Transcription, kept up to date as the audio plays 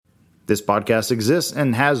This podcast exists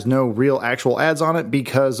and has no real actual ads on it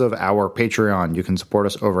because of our Patreon. You can support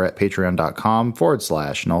us over at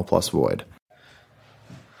patreon.com/null+void.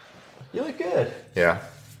 You look good. Yeah.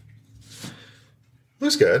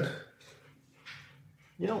 Looks good.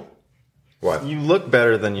 You don't. What? You look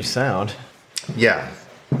better than you sound. Yeah.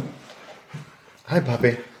 Hi,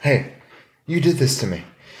 puppy. Hey, you did this to me.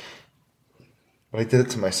 But I did it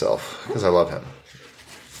to myself because I love him.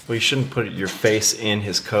 Well, you shouldn't put your face in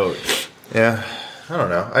his coat. Yeah. I don't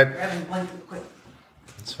know.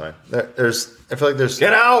 It's fine. I feel like there's...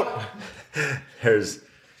 Get out! There's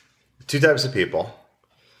two types of people.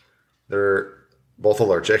 They're both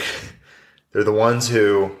allergic. They're the ones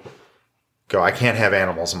who go, I can't have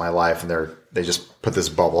animals in my life, and they just put this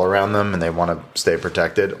bubble around them and they want to stay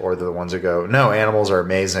protected. Or they're the ones who go, no, animals are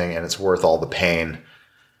amazing and it's worth all the pain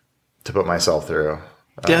to put myself through.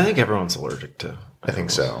 Yeah, I think everyone's allergic to animals. I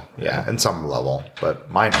think so. Yeah, in some level.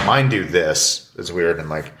 But mine do this. It's weird, and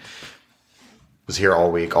like was here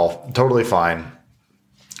all week, all totally fine.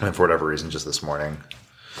 And for whatever reason, just this morning,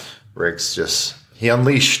 Riggs he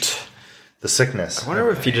unleashed the sickness. I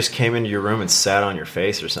wonder if he just came into your room and sat on your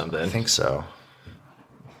face or something. I think so.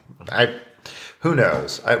 Who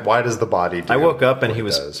knows? Why does the body do I woke up and he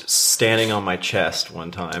was does? standing on my chest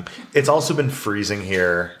one time. It's also been freezing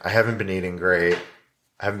here. I haven't been eating great.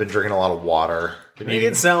 I haven't been drinking a lot of water. Make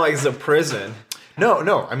it sound like it's a prison.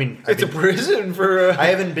 No. I mean, It's a prison for... I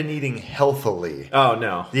haven't been eating healthily. Oh,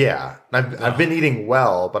 no. Yeah. I've been eating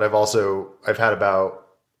well, but I've had about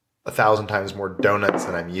 1,000 times more donuts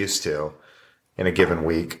than I'm used to in a given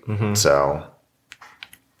week. Mm-hmm. So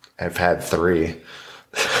I've had 3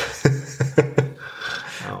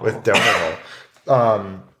 with donut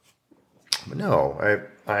hole. But no,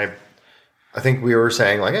 I think we were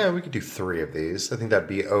saying like, we could do 3 of these. I think that'd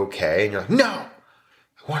be okay. And you're like, no, I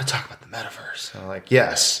want to talk about the metaverse. And I'm like,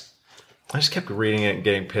 yes. I just kept reading it and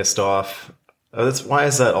getting pissed off. Why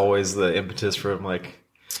is that always the impetus for him? Like,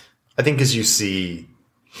 I think because you see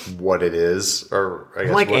what it is, or I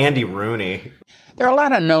guess Andy Rooney. There are a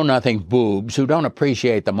lot of know-nothing boobs who don't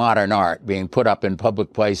appreciate the modern art being put up in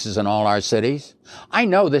public places in all our cities. I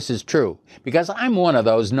know this is true because I'm one of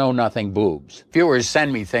those know-nothing boobs. Viewers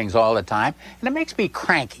send me things all the time, and it makes me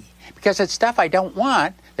cranky because it's stuff I don't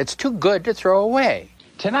want that's too good to throw away.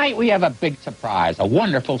 Tonight we have a big surprise, a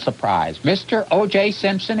wonderful surprise. Mr. O.J.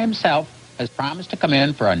 Simpson himself has promised to come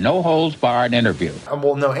in for a no-holds-barred interview.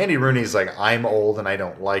 Well, no, Andy Rooney's like, I'm old and I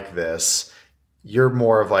don't like this. You're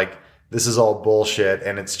more of like, this is all bullshit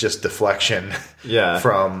and it's just deflection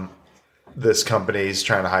from this company's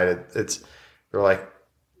trying to hide it. They're like,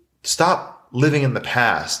 stop living in the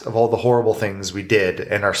past of all the horrible things we did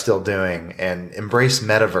and are still doing and embrace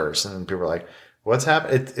metaverse. And people are like, what's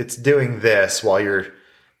happening? It's doing this while you're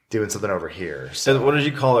doing something over here. So what did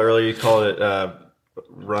you call it earlier? You called it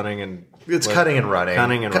running and... It's cutting and running.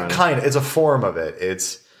 Cutting and running. Kind of. It's a form of it.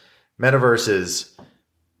 It's metaverse is...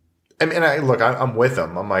 I mean, I'm with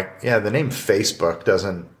them. I'm like, yeah, the name Facebook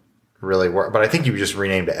doesn't really work. But I think you just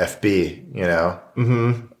renamed it FB, you know?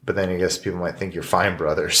 Mm-hmm. But then I guess people might think you're Fine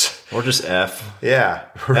Brothers. Or just F. Yeah.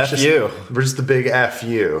 We're just the big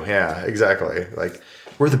FU. Yeah, exactly. Like,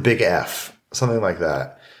 we're the big F. Something like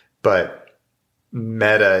that. But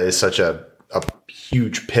Meta is such a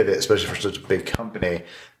huge pivot, especially for such a big company,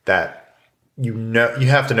 that you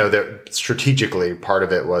have to know that strategically part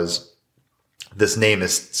of it was this name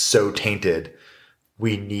is so tainted.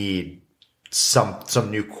 We need some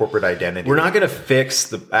new corporate identity. We're not going to fix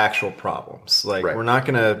the actual problems. Like, right. We're not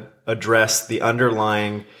going to address the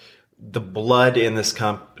blood in this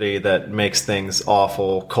company that makes things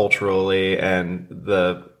awful culturally, and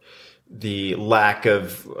the lack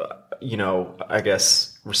of, I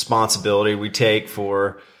guess, responsibility we take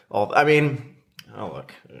for all. I mean,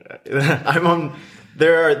 look, I'm on.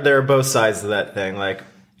 There are both sides of that thing. Like,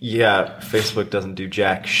 yeah, Facebook doesn't do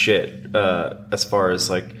jack shit as far as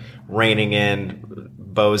like reining in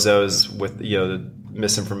bozos with the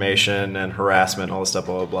misinformation and harassment and all this stuff,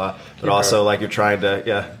 blah blah blah. But also, like, you're trying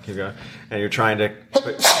to keep going, and you're trying to,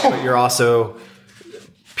 but you're also,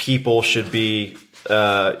 people should be.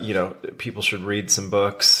 People should read some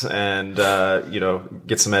books and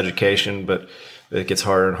get some education, but it gets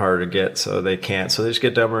harder and harder to get, so they can't. So they just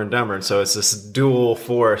get dumber and dumber, and so it's this dual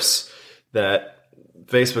force that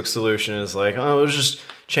Facebook's solution is like, let's just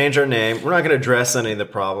change our name. We're not going to address any of the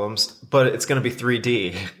problems, but it's going to be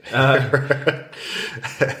 3D.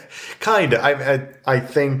 Kind of. I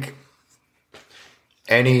think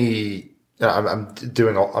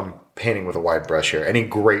I'm painting with a wide brush here. Any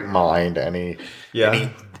great mind, any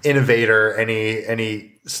innovator,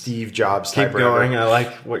 any Steve Jobs type. Keep going. I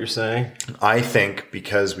like what you're saying. I think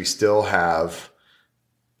because we still have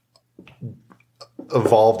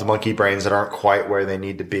evolved monkey brains that aren't quite where they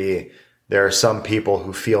need to be, there are some people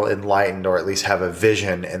who feel enlightened or at least have a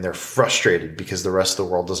vision, and they're frustrated because the rest of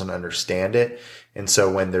the world doesn't understand it. And so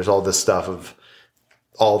when there's all this stuff of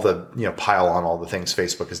all the, pile on all the things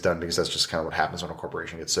Facebook has done, because that's just kind of what happens when a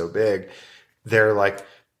corporation gets so big, they're like,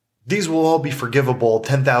 these will all be forgivable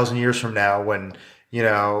 10,000 years from now when,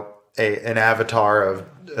 an avatar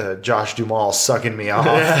of Josh Duhamel sucking me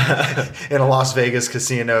off in a Las Vegas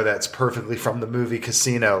casino that's perfectly from the movie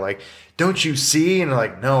Casino. Like, don't you see? And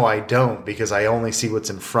like, no, I don't, because I only see what's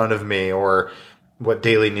in front of me or what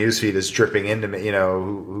daily newsfeed is dripping into me,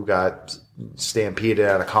 who got stampeded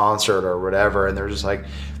at a concert or whatever. And they're just like,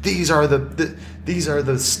 these are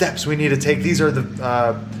the steps we need to take. These are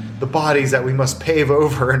the bodies that we must pave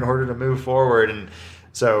over in order to move forward. And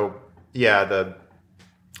so, yeah,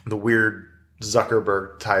 the weird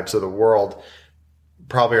Zuckerberg types of the world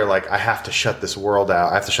probably are like, I have to shut this world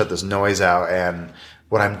out. I have to shut this noise out. And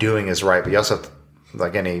what I'm doing is right. But you also have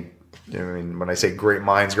to, when I say great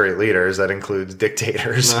minds, great leaders, that includes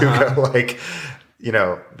dictators who go like,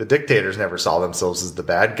 the dictators never saw themselves as the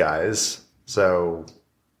bad guys. So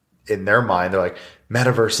in their mind, they're like,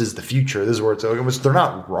 metaverse is the future. This is where it's going. Which they're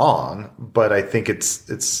not wrong, but I think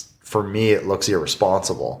it's for me, it looks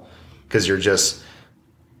irresponsible because you're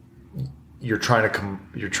trying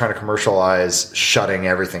to commercialize shutting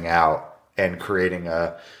everything out and creating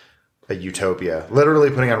a utopia, literally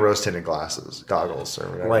putting on rose-tinted goggles or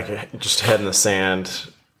whatever. Like just head in the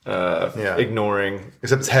sand, ignoring.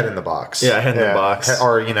 Except it's head in the box. Yeah, head in the box.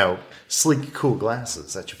 Or, sleek, cool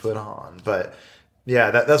glasses that you put on. But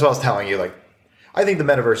yeah, that's what I was telling you. Like, I think the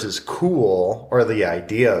metaverse is cool, or the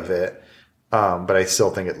idea of it, but I still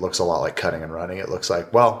think it looks a lot like cutting and running. It looks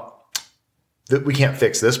like, well, we can't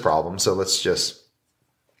fix this problem, so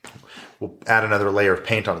we'll add another layer of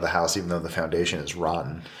paint onto the house, even though the foundation is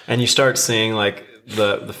rotten. And you start seeing like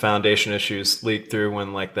the foundation issues leak through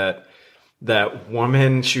when like that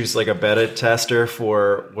woman, she was like a beta tester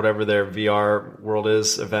for whatever their VR world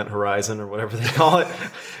is, Event Horizon or whatever they call it.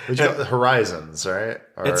 Horizons, right?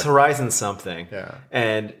 It's Horizon something. Yeah.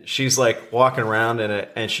 And she's like walking around in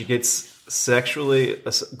it, and she gets sexually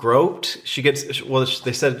groped.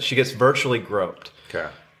 They said she gets virtually groped. Okay.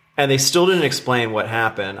 And they still didn't explain what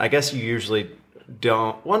happened. I guess you usually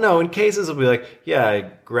don't. Well, no, in cases it'll be like, yeah, I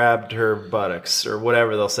grabbed her buttocks or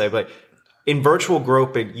whatever they'll say. But in virtual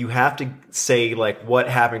groping, you have to say like what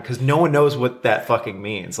happened because no one knows what that fucking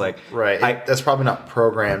means. Like, right. That's probably not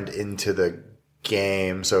programmed into the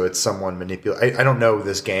game, so it's someone manipulate. I don't know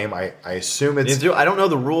this game. I assume it's. I don't know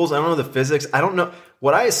the rules. I don't know the physics. I don't know.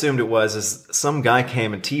 What I assumed it was is some guy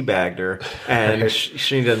came and teabagged her, and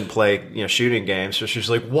she didn't play shooting games, so she's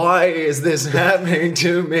like, "Why is this happening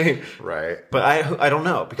to me?" Right. But I don't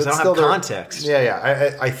know because I don't have context.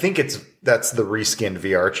 Yeah. I think that's the reskinned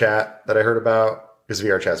VR chat that I heard about, because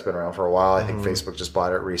VR chat's been around for a while. I think Facebook just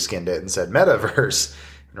bought it, reskinned it, and said metaverse,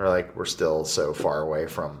 and we're like, we're still so far away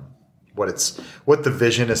from what the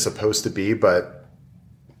vision is supposed to be, but.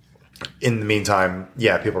 In the meantime,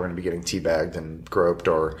 people are going to be getting teabagged and groped,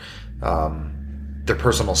 or their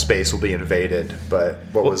personal space will be invaded. But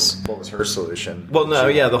what was her solution? Well,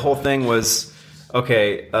 no, the whole thing was,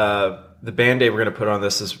 okay, the Band-Aid we're going to put on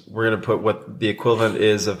this is we're going to put what the equivalent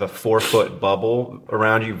is of a 4-foot bubble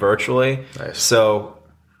around you virtually. Nice. So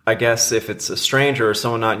I guess if it's a stranger or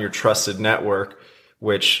someone not in your trusted network,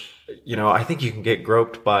 which... I think you can get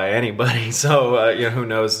groped by anybody. So, who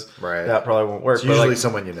knows? Right. That probably won't work. It's usually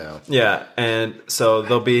someone you know. Yeah. And so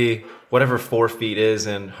there'll be whatever 4 feet is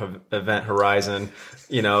in Event Horizon,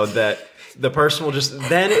 that the person will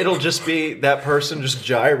it'll just be that person just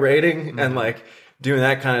gyrating and like doing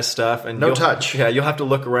that kind of stuff. And no touch. Yeah. You'll have to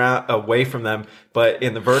look away from them. But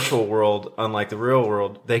in the virtual world, unlike the real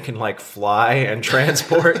world, they can like fly and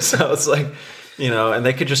transport. So it's like... and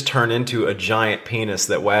they could just turn into a giant penis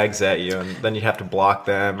that wags at you, and then you have to block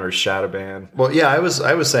them or shadow ban. Well, yeah, I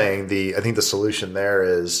was saying I think the solution there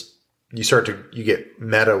is you get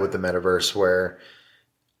meta with the metaverse, where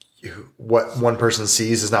what one person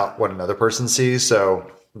sees is not what another person sees. So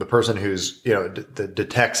the person who's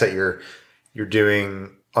detects that you're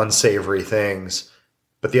doing unsavory things,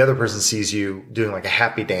 but the other person sees you doing like a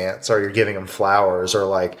happy dance, or you're giving them flowers, or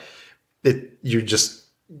like you're just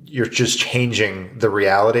you're just changing the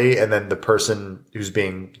reality, and then the person who's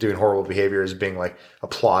doing horrible behavior is being like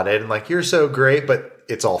applauded and like, you're so great, but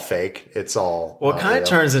it's all fake. It's all well, it kind of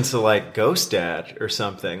turns into like Ghost Dad or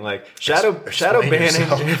something, like shadow banning.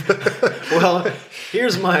 Well,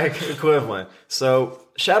 here's my equivalent. So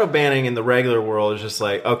shadow banning in the regular world is just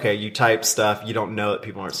like, okay, you type stuff, you don't know that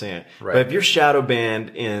people aren't seeing it. Right. But if you're shadow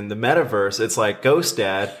banned in the metaverse, it's like Ghost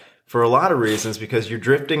Dad for a lot of reasons, because you're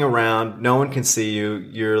drifting around, no one can see you,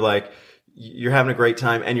 you're having a great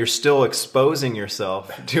time, and you're still exposing yourself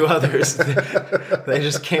to others. They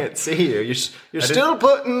just can't see you. You're still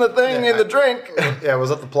putting the thing in the drink. Yeah,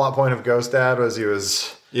 was that the plot point of Ghost Dad? He's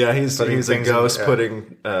a ghost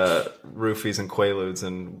putting roofies and quaaludes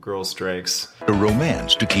in girls' drinks. A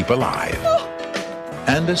romance to keep alive,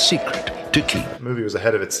 and a secret to keep. The movie was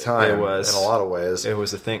ahead of its time. It was in a lot of ways. It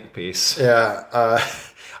was a think piece. Yeah.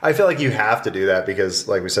 I feel like you have to do that because,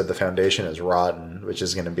 like we said, the foundation is rotten, which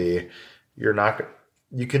is going to be, the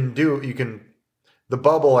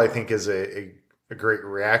bubble, I think, is a great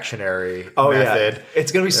reactionary method. Yeah.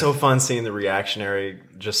 It's going to be so fun seeing the reactionary,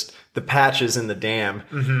 just the patches in the dam,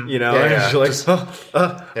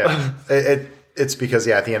 It's because,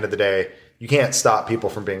 at the end of the day, you can't stop people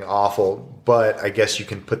from being awful, but I guess you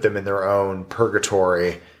can put them in their own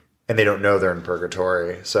purgatory and they don't know they're in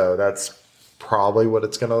purgatory. So that's probably what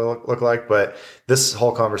it's going to look like. But this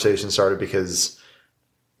whole conversation started because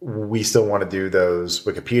we still want to do those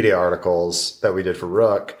Wikipedia articles that we did for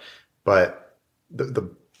Rook, but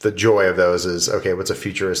the joy of those is, okay, what's a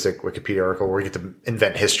futuristic Wikipedia article where you get to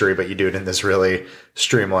invent history, but you do it in this really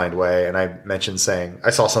streamlined way. And I mentioned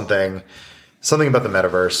I saw something about the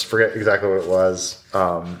metaverse, forget exactly what it was.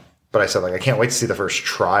 But I said, like, I can't wait to see the first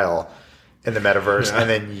trial in the metaverse. Yeah. And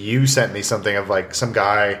then you sent me something of like some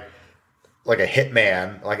guy, like a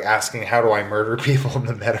hitman, like asking, how do I murder people in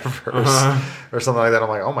the metaverse or something like that. I'm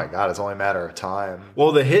like, oh my God, it's only a matter of time.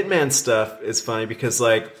 Well, the hitman stuff is funny because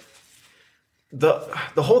like the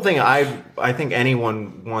whole thing I think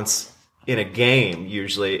anyone wants in a game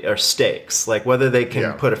usually are stakes. Like whether they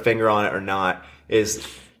can put a finger on it or not is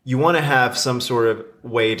you want to have some sort of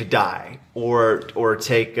way to die or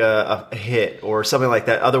take a hit or something like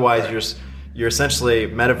that. Otherwise you're essentially,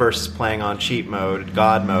 metaverse is playing on cheat mode,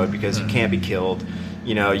 God mode, because you can't be killed.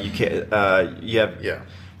 You know, you can't.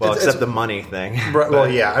 Well, except the money thing. Right, well,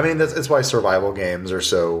 yeah. I mean, it's why survival games are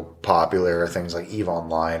so popular. Things like EVE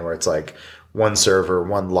Online, where it's like one server,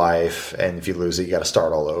 one life, and if you lose it, you got to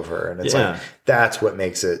start all over. And it's like that's what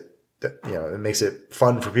makes it. It makes it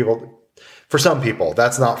fun for people. For some people,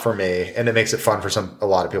 that's not for me, and it makes it fun for a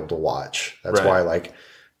lot of people to watch. That's why like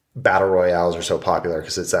battle royales are so popular,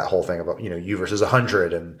 because it's that whole thing about you versus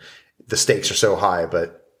 100, and the stakes are so high.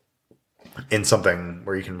 But in something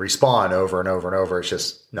where you can respawn over and over and over, it's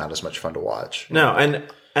just not as much fun to watch. No, and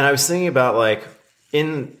I was thinking about like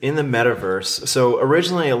in the metaverse. So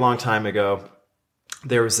originally, a long time ago,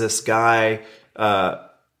 there was this guy.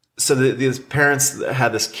 So these parents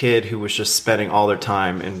had this kid who was just spending all their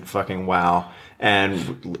time in fucking WoW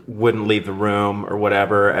and wouldn't leave the room or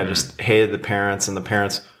whatever, and just hated the parents, and the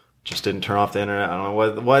parents just didn't turn off the internet. I don't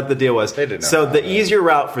know what the deal was. They didn't know. So the easier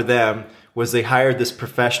route for them was they hired this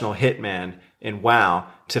professional hitman in WoW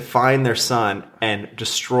to find their son and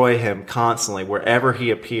destroy him constantly wherever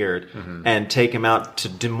he appeared, and take him out to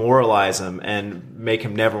demoralize him and make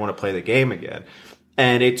him never want to play the game again.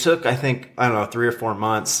 And it took, I think, 3 or 4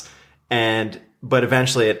 months, but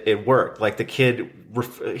eventually it worked. Like the kid,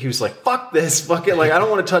 he was like, "Fuck this, fuck it! Like I don't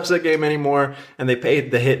want to touch that game anymore." And they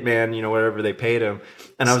paid the hitman, whatever they paid him.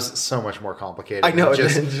 And I was so much more complicated. I know,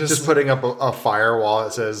 just putting up a firewall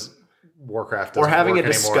that says Warcraft doesn't or having work a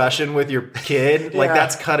discussion anymore. with your kid, like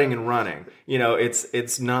that's cutting and running.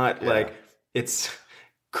 It's not like it's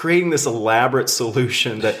creating this elaborate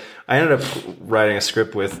solution that I ended up writing a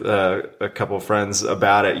script with a couple of friends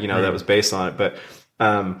about it, that was based on it. But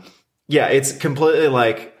it's completely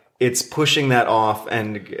like it's pushing that off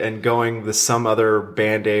and going some other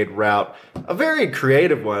Band-Aid route, a very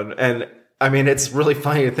creative one. And I mean, it's really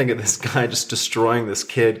funny to think of this guy just destroying this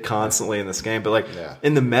kid constantly in this game. But like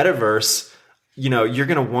in the metaverse, you're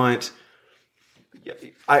going to want.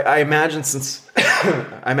 I imagine since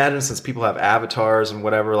people have avatars and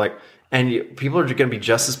whatever, like, and people are going to be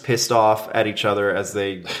just as pissed off at each other as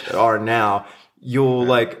they are now. You'll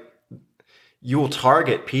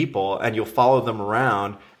target people and you'll follow them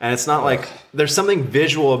around, and it's not like there's something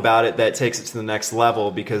visual about it that takes it to the next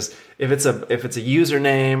level, because if it's a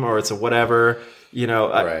username or it's a whatever,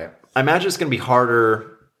 I imagine it's going to be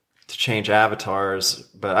harder to change avatars,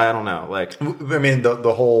 but I don't know. Like, I mean,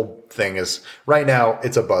 the whole thing is right now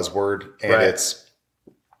it's a buzzword, and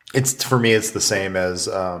it's for me, it's the same as,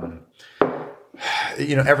 everyone's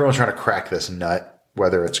trying to crack this nut,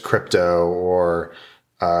 whether it's crypto or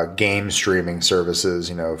game streaming services,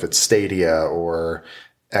 if it's Stadia or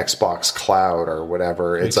Xbox Cloud or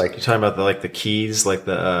whatever. It's like, you're talking about the keys, like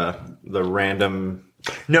the random.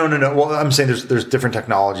 No. Well, I'm saying there's different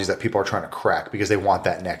technologies that people are trying to crack because they want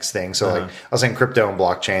that next thing. So like I was saying crypto and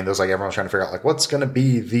blockchain, those everyone's trying to figure out like what's going to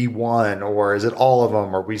be the one, or is it all of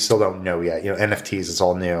them, or we still don't know yet. NFTs, it's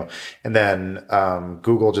all new. And then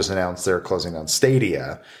Google just announced they're closing down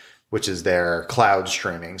Stadia, which is their cloud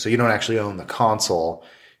streaming. So you don't actually own the console.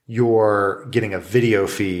 You're getting a video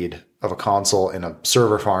feed of a console in a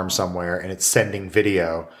server farm somewhere, and it's sending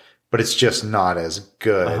video, but it's just not as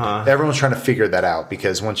good. Everyone's trying to figure that out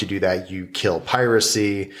because once you do that, you kill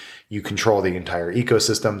piracy, you control the entire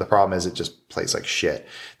ecosystem. The problem is it just plays like shit.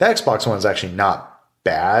 The Xbox One is actually not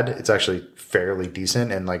bad. It's actually fairly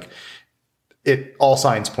decent, and it all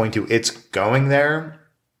signs point to it's going there.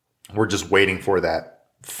 We're just waiting for that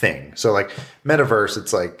thing. So metaverse,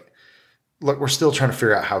 it's look, we're still trying to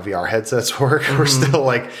figure out how VR headsets work. We're still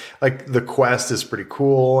like the Quest is pretty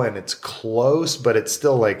cool and it's close, but it's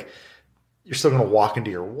still you're still going to walk into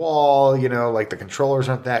your wall, the controllers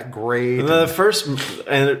aren't that great. The first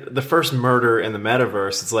murder in the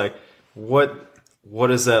metaverse, it's what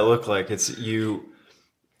does that look like? It's you,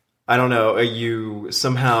 I don't know, you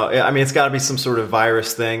somehow, it's got to be some sort of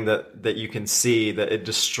virus thing that you can see that it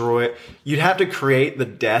destroy. You'd have to create the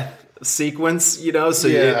death sequence, so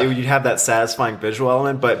you'd have that satisfying visual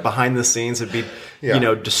element, but behind the scenes it'd be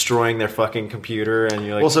destroying their fucking computer, and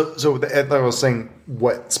you're like, I was saying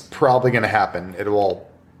what's probably going to happen, it'll all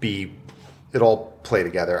play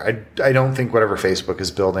together. I don't think whatever Facebook is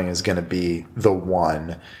building is going to be the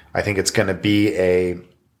one. I think it's going to be a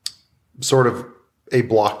sort of a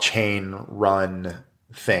blockchain run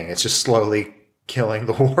thing. It's just slowly killing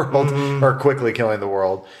the world or quickly killing the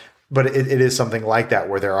world. But it is something like that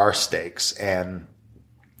where there are stakes, and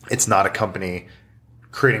it's not a company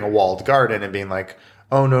creating a walled garden and being like,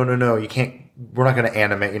 oh, no, you can't, we're not going to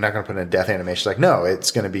animate, you're not going to put in a death animation. It's no,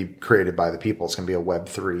 it's going to be created by the people. It's going to be a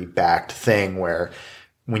Web3 backed thing where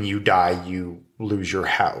when you die, you lose your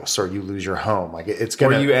house or you lose your home. It's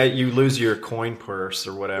going to, or you lose your coin purse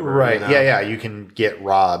or whatever. Right. Yeah. You can get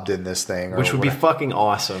robbed in this thing, which would be fucking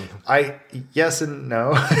awesome. Yes and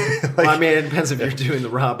no. It depends if you're doing the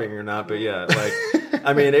robbing or not, but yeah,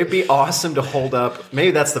 it'd be awesome to hold up.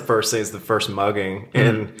 Maybe that's the first thing, is the first mugging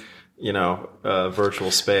in, virtual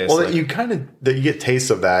space. Well, you get tastes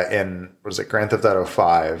of that in, what is it? Grand Theft Auto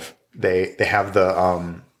 5. They have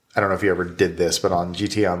the, I don't know if you ever did this, but on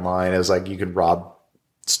GTA Online, it was you could rob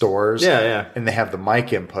stores. Yeah. And they have the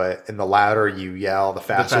mic input, and the louder you yell, the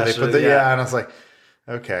faster they put and I was like,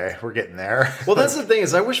 okay, we're getting there. Well, that's the thing,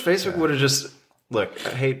 is I wish Facebook would have just, look, I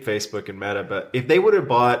hate Facebook and Meta, but if they would have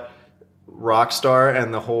bought Rockstar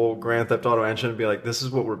and the whole Grand Theft Auto engine and be like, this is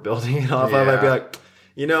what we're building it off of, I'd be like,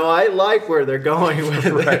 I like where they're going with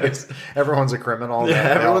this. Everyone's a criminal. Yeah,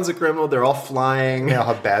 everyone's a criminal. They're all flying. They all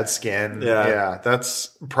have bad skin. Yeah.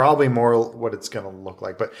 That's probably more what it's going to look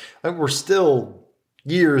like. But we're still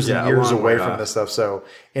years and years away from this stuff. So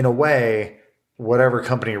in a way, whatever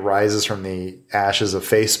company rises from the ashes of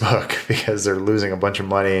Facebook because they're losing a bunch of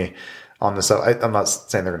money on this stuff, I'm not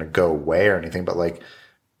saying they're going to go away or anything, but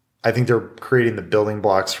I think they're creating the building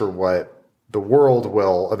blocks for what the world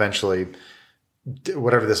will eventually,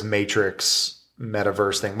 whatever this Matrix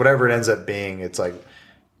metaverse thing, whatever it ends up being, it's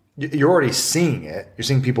you're already seeing it. You're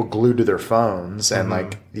seeing people glued to their phones, and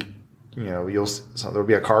there'll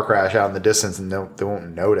be a car crash out in the distance, and they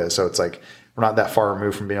won't notice. So it's we're not that far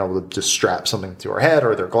removed from being able to just strap something to our head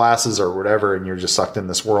or their glasses or whatever, and you're just sucked in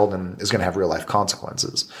this world, and it's going to have real life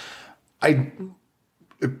consequences.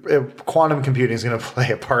 Quantum computing is going to play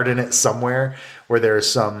a part in it somewhere, where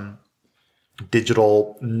there's some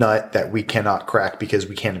digital nut that we cannot crack because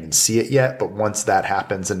we can't even see it yet. But once that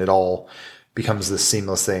happens and it all becomes this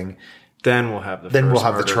seamless thing, then we'll have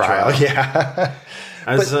the trial. Yeah.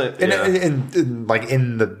 In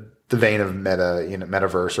the vein of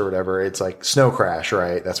metaverse or whatever, it's Snow Crash,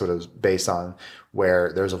 right? That's what it was based on,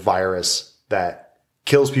 where there's a virus that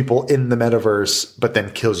kills people in the metaverse, but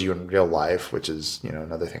then kills you in real life, which is,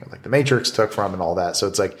 another thing the Matrix took from and all that. So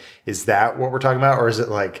it's is that what we're talking about? Or is it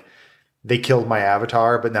they killed my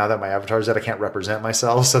avatar, but now that my avatar is dead, I can't represent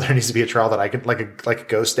myself. So there needs to be a trial that I can, like a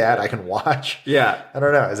ghost ad, I can watch. Yeah. I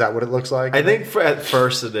don't know. Is that what it looks like? I think at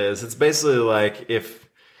first it is. It's basically if,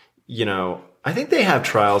 I think they have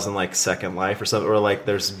trials in Second Life or something, or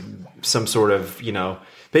there's some sort of,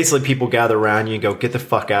 basically people gather around you and go, get the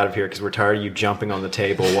fuck out of here because we're tired of you jumping on the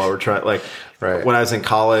table while we're trying. Right. When I was in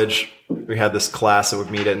college, we had this class that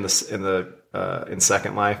would meet in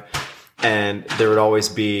Second Life, and there would always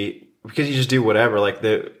be, because you just do whatever, like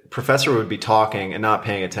the professor would be talking and not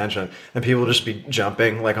paying attention, and people would just be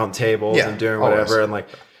jumping like on tables and doing whatever, and like,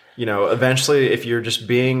 you know, eventually if you're just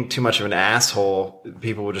being too much of an asshole,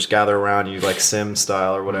 people will just gather around you like Sim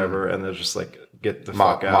style or whatever, and they'll just like get the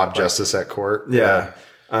fuck out. Mob justice at court. Yeah.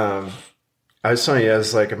 I was telling you, I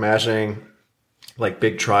was like imagining like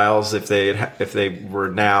big trials if they were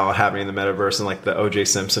now happening in the metaverse, and like the O.J.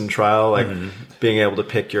 Simpson trial, like being able to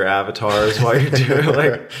pick your avatars while you're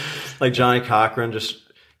doing like Johnny Cochran just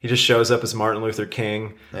shows up as Martin Luther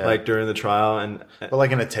King like during the trial, but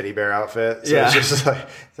like in a teddy bear outfit. So it's just like,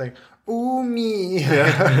 it's like, ooh, me.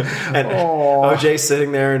 Yeah. And O.J.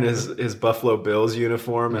 sitting there in his Buffalo Bills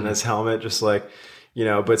uniform and his helmet, just like, you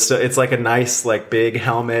know, but still, it's like a nice, like big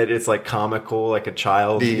helmet. It's like comical, like a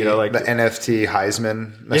child, you know, like the NFT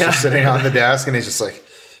Heisman that's just sitting on the desk, and he's just like,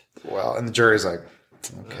 well, and the jury's like,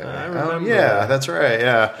 okay, yeah, that's right,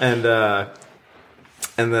 yeah,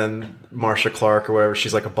 and then Marsha Clark or whatever,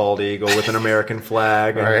 she's like a bald eagle with an American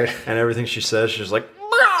flag, and everything she says, she's like,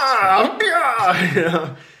 you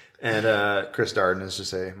know. And Chris Darden is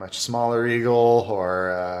just a much smaller eagle,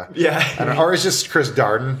 or I don't know, or it's just Chris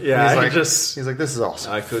Darden. Yeah, he's like, this is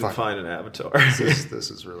awesome. I couldn't find an avatar.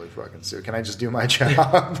 This is really fucking stupid. Can I just do my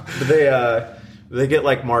job? But they get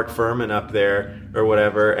like Mark Furman up there or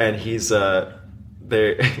whatever, and he's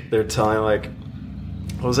they're telling like,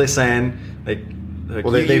 what was they saying?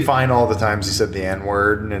 They find all the times he said the N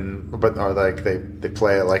word, or like they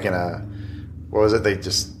play it like in a, what was it?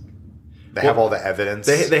 They have all the evidence.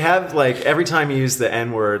 They have, like, every time you use the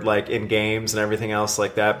N-word, like, in games and everything else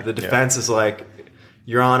like that, but the defense is like,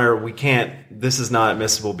 Your Honor, this is not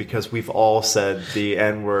admissible because we've all said the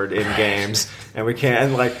N-word in games, and we can't,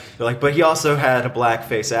 and like, they're like, but he also had a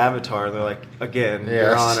blackface avatar, and they're like, again,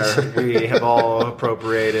 Your Honor, we have all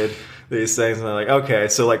appropriated these things, and they're like, okay,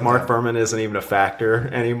 so like Mark Furman isn't even a factor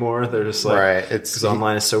anymore. They're just like, because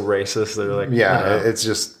online is so racist. They're like, it's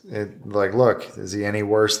just like, look, is he any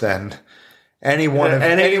worse than any one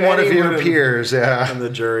of your peers? Yeah, and the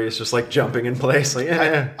jury is just like jumping in place. Like,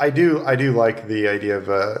 I do like the idea of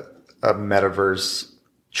a metaverse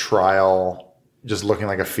trial just looking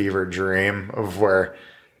like a fever dream of where,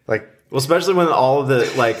 like, well, especially when all of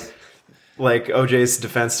the like OJ's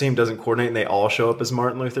defense team doesn't coordinate, and they all show up as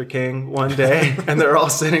Martin Luther King one day, and they're all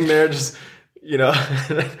sitting there just, you know,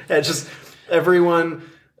 and just everyone,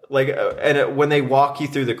 like, and when they walk you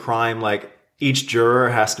through the crime, like, each juror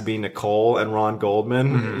has to be Nicole and Ron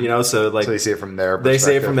Goldman, you know, so like, so they see it from their perspective. They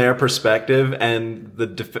see it from their perspective, and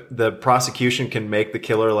the prosecution can make the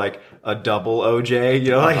killer like a double OJ,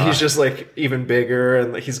 you know, like he's just like even bigger,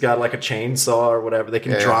 and he's got like a chainsaw or whatever. They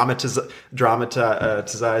can dramatize it,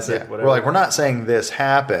 whatever. We're like, we're not saying this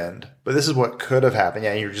happened, but this is what could have happened.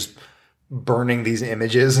 Yeah, you're just burning these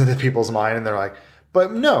images into people's mind, and they're like,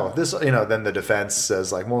 but no, this, you know, then the defense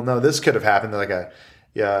says like, well, no, this could have happened. They're like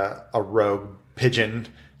a rogue pigeon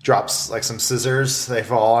drops like some scissors, they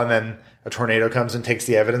fall, and then a tornado comes and takes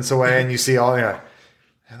the evidence away, and you see all, you know,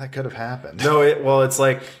 yeah, that could have happened. No, it's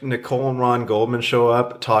like Nicole and Ron Goldman show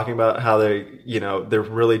up talking about how they, you know, they're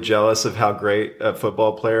really jealous of how great a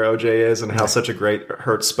football player OJ is, and how such a great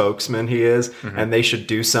Hurt spokesman he is, and they should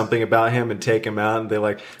do something about him and take him out, and they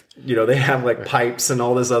like, you know, they have like pipes and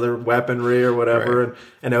all this other weaponry or whatever,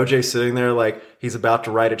 and OJ's sitting there like he's about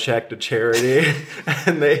to write a check to charity,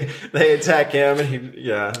 and they attack him, and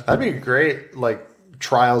that'd be great, like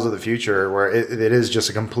trials of the future where it is just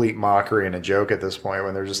a complete mockery and a joke at this point,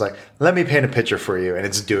 when they're just like, let me paint a picture for you, and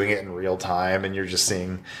it's doing it in real time, and you're just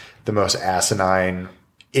seeing the most asinine,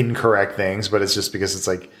 incorrect things, but it's just because it's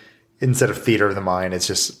like, instead of theater of the mind, it's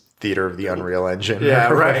just theater of the Unreal Engine. Yeah,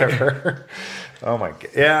 right. Oh my god.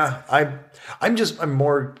 Yeah, I'm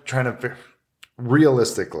more trying to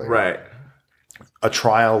realistically. Right. A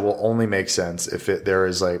trial will only make sense if there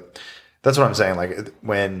is like, that's what I'm saying, like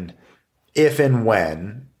if and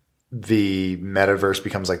when the metaverse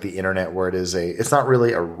becomes like the internet, where it's not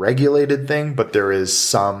really a regulated thing, but there is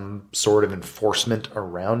some sort of enforcement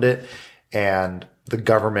around it, and the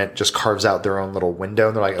government just carves out their own little window,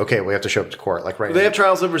 and they're like, okay, we have to show up to court. Like they have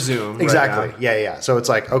trials over Zoom. Exactly. Right, yeah. So it's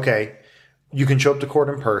like, okay, you can show up to court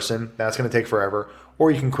in person. That's going to take forever. Or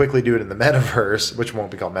you can quickly do it in the metaverse, which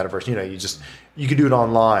won't be called metaverse. You know, you could do it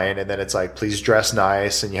online, and then it's like, please dress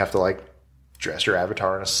nice, and you have to like dress your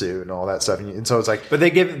avatar in a suit and all that stuff. And so it's like, but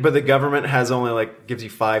the government has only like gives you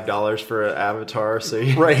 $5 for an avatar. So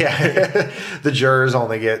right. Yeah. The jurors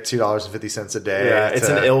only get $2.50 a day. Yeah. It's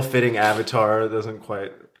an ill-fitting avatar. It doesn't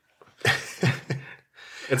quite,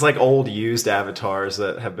 it's like old used avatars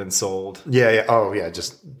that have been sold. Yeah. Oh yeah.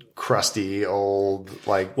 Just crusty old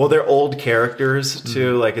like. Well, they're old characters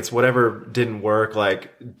too. Like it's whatever didn't work.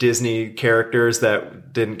 Like Disney characters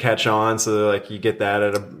that didn't catch on. So like you get that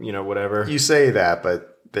at a whatever. You say that,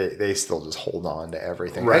 but they still just hold on to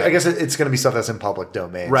everything. Right. I guess it's going to be stuff that's in public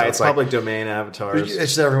domain. Right. So it's public domain avatars. It's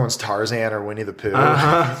just everyone's Tarzan or Winnie the Pooh.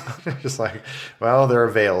 Just like, well, they're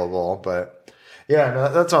available, but yeah,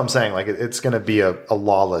 no, that's what I'm saying. Like it's going to be a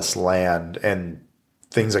lawless land, and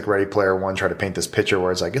things like Ready Player One try to paint this picture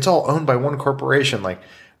where it's like, it's all owned by one corporation. Like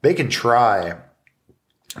they can try,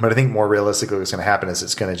 but I think more realistically what's going to happen is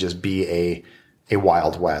it's going to just be a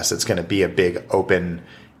Wild West. It's going to be a big open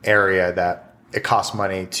area that it costs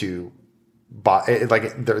money to buy.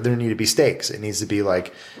 Like there need to be stakes. It needs to be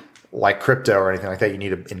like crypto or anything like that. You need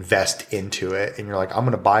to invest into it. And you're like, I'm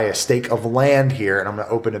going to buy a stake of land here and I'm going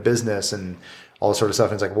to open a business and all this sort of stuff.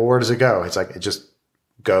 And it's like, well, where does it go? It's like, it just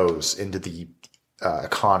goes into the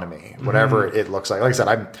economy, whatever it looks like. Like I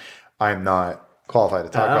said, I'm not qualified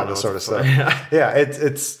to talk about this sort of stuff. Yeah.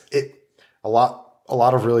 It's a lot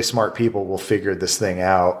of really smart people will figure this thing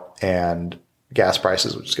out, and gas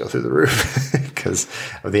prices will just go through the roof because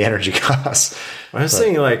of the energy costs. I was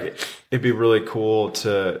thinking like it'd be really cool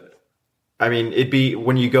to, I mean, it'd be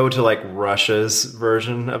when you go to like Russia's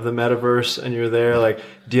version of the metaverse and you're there like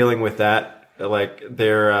dealing with that, like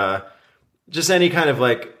they're just any kind of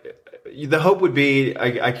like, the hope would be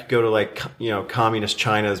I could go to like, communist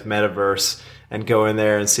China's metaverse and go in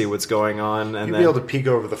there and see what's going on. And you'd be able to peek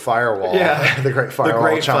over the firewall. Yeah. The Great Firewall. The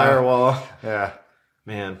Great Firewall. Yeah.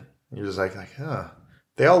 Man. You're just like, huh.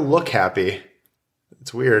 They all look happy.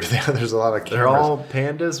 It's weird. There's a lot of cameras. They're all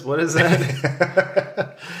pandas? What is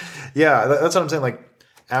that? Yeah, that's what I'm saying. Like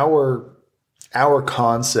our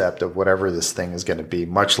concept of whatever this thing is going to be,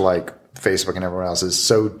 much like Facebook and everyone else, is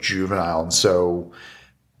so juvenile and so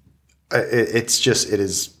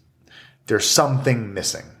there's something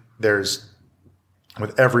missing.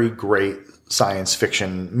 With every great science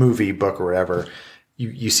fiction movie, book, or whatever,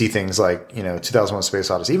 you see things like, 2001: Space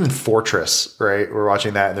Odyssey, even Fortress, right? We're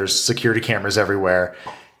watching that and there's security cameras everywhere.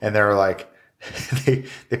 And they're like, they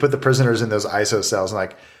put the prisoners in those ISO cells and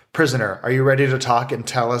like, prisoner, are you ready to talk and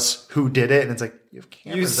tell us who did it? And it's like, you have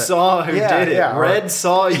cameras. You saw who did it. Yeah, Red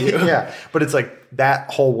saw you. Yeah. But it's like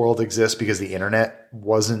that whole world exists because the internet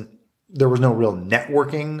there was no real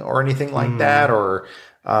networking or anything like that, or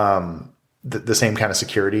the same kind of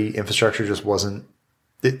security infrastructure just wasn't.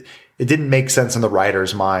 It didn't make sense in the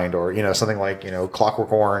writer's mind, or something like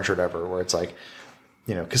Clockwork Orange or whatever, where it's like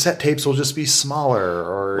cassette tapes will just be smaller.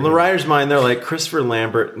 Or in the writer's mind, they're like, Christopher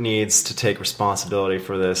Lambert needs to take responsibility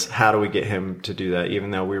for this. How do we get him to do that?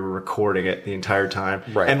 Even though we were recording it the entire time,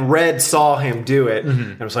 right? And Red saw him do it,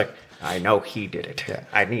 and it was like, I know he did it. Yeah.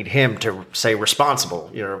 I need him to say responsible,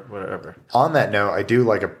 whatever. On that note, I do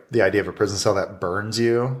like the idea of a prison cell that burns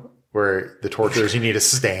you, where the torture is you need to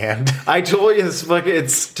stand. I told you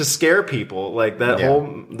it's to scare people. Like that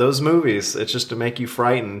those movies, it's just to make you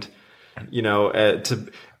frightened.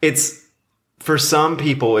 It's for some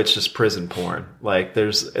people, it's just prison porn. Like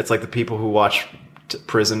it's like the people who watch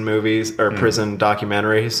prison movies or prison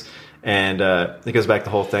documentaries. And it goes back to the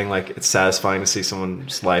whole thing. Like, it's satisfying to see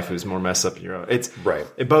someone's life who's more messed up than your own. Right.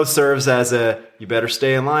 It both serves as you better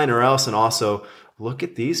stay in line or else, and also look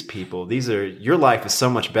at these people. Your life is so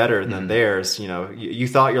much better than theirs. You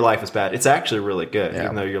thought your life was bad. It's actually really good,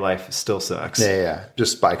 even though your life still sucks. Yeah.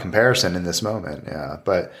 Just by comparison in this moment. Yeah.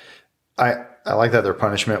 But I like that their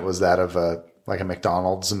punishment was that of a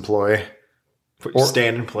McDonald's employee. Or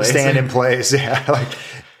stand in place. Stand in place. Yeah.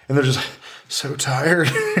 And they're just so tired.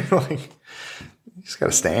 You just got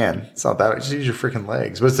to stand. It's not that. Just use your freaking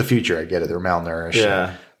legs. But it's the future. I get it. They're malnourished.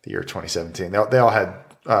 Yeah. The year 2017. They all had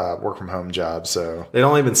work from home jobs. So they'd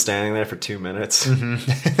only been standing there for 2 minutes.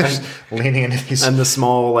 Mm-hmm. Leaning into these. And the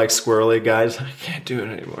small, squirrely guys, I can't do it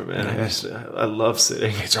anymore, man. I love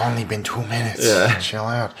sitting. It's only been 2 minutes. Yeah. Chill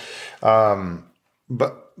out.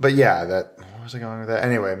 But yeah, what was I going with that?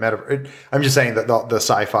 Anyway, I'm just saying that the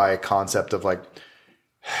sci-fi concept of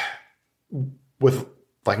with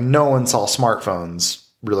no one saw smartphones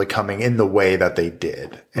really coming in the way that they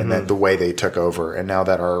did, and then the way they took over. And now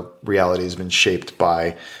that our reality has been shaped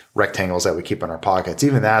by rectangles that we keep in our pockets,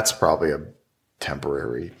 even that's probably a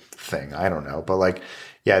temporary thing. I don't know. But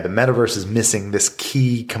the metaverse is missing this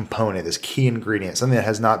key component, this key ingredient, something that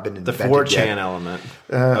has not been invented yet. The 4chan element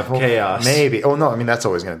of chaos. Maybe. Oh, no. I mean, that's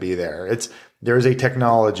always going to be there. There is a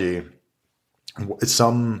technology,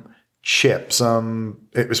 some chip,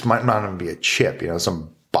 it might not even be a chip,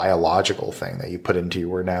 some biological thing that you put into you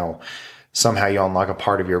where now somehow you unlock a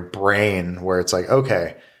part of your brain where it's like,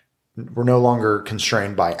 okay, we're no longer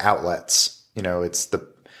constrained by outlets.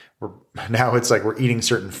 now it's like we're eating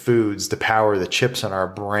certain foods to power the chips in our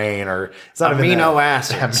brain, or it's not amino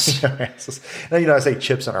acids. Amino acids. And, I say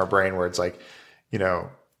chips in our brain where it's like,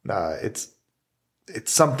 it's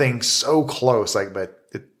something so close, like, but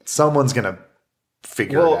someone's going to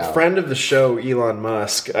figure it out. Well, friend of the show, Elon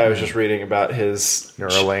Musk, I was just reading about his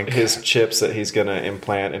Neuralink, his chips that he's going to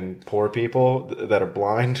implant in poor people that are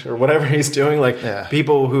blind or whatever he's doing. Like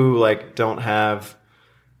people who like don't have,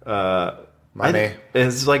 money.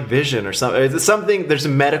 It's like vision or something. It's something. There's a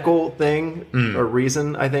medical thing or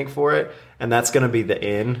reason, I think, for it, and that's going to be the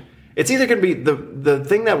in. It's either going to be the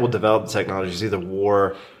thing that will develop the technology is either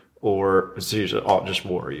war or it's usually just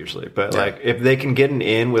war usually. But like if they can get an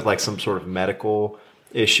in with like some sort of medical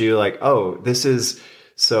issue, like this is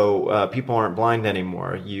so people aren't blind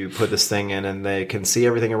anymore. You put this thing in and they can see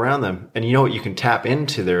everything around them, and you know what? You can tap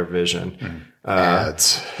into their vision.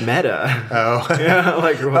 Ads. Meta. Oh.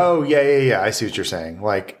 Yeah. I see what you're saying.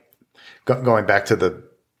 Like going back to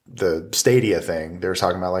the Stadia thing, they were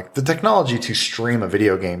talking about like the technology to stream a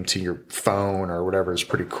video game to your phone or whatever is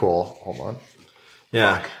pretty cool. Hold on.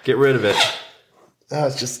 Yeah. Get rid of it. No,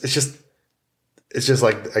 it's just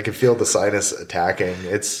like I can feel the sinus attacking.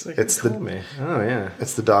 It's me. Oh yeah.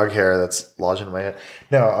 It's the dog hair that's lodging in my head.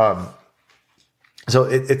 No, so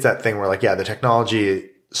it's that thing where like, the technology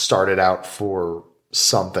started out for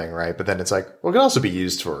something, right? But then it's like, well, it can also be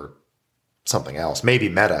used for something else. Maybe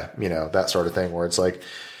meta, that sort of thing where it's like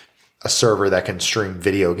a server that can stream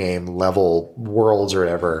video game level worlds or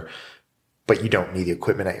whatever, but you don't need the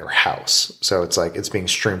equipment at your house. So it's like, it's being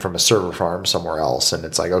streamed from a server farm somewhere else. And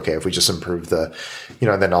it's like, okay, if we just improve the,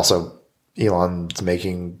 and then also Elon's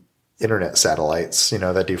making internet satellites,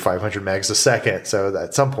 that do 500 megs a second. So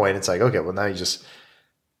at some point it's like, okay, well now you just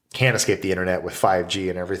can't escape the internet with 5G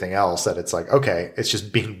and everything else, that it's like, okay, it's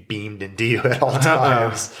just being beamed into you at all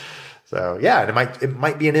times. So and it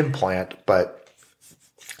might be an implant, but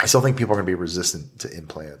I still think people are going to be resistant to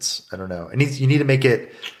implants. I don't know. You need to make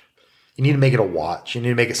it a watch. You need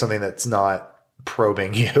to make it something that's not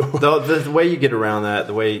probing you. The way you get around that,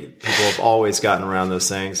 the way people have always gotten around those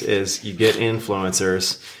things is you get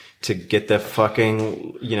influencers to get the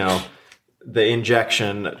fucking, the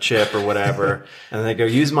injection chip or whatever, and they go,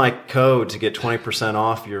 use my code to get 20%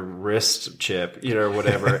 off your wrist chip, or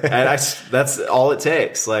whatever. And that's all it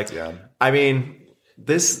takes. Like, I mean,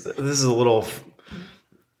 this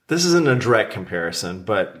isn't a direct comparison,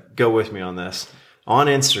 but go with me on this. On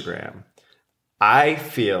Instagram, I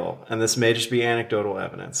feel, and this may just be anecdotal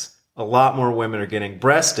evidence, a lot more women are getting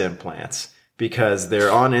breast implants because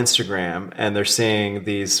they're on Instagram and they're seeing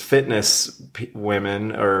these fitness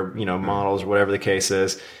women or, models or whatever the case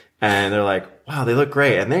is. And they're like, wow, they look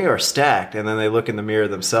great. And they are stacked. And then they look in the mirror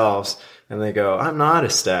themselves and they go, I'm not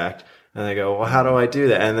as stacked. And they go, well, how do I do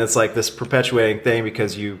that? And it's like this perpetuating thing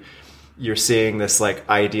because you're seeing this like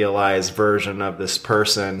idealized version of this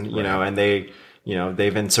person, and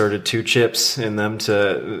they've inserted 2 chips in them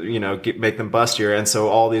to, make them bustier. And so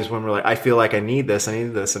all these women are like, I feel like I need this.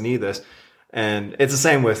 And it's the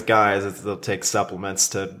same with guys. They'll take supplements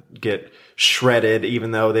to get shredded,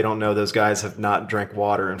 even though they don't know those guys have not drank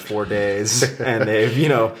water in 4 days. And they've,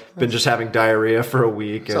 been just having diarrhea for a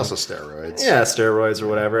week. It's also steroids. Yeah, steroids or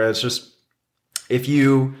whatever. It's just, if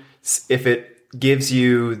it gives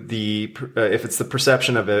you if it's the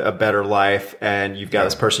perception of a better life and you've got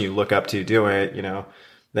this person you look up to doing it,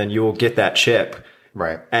 then you will get that chip.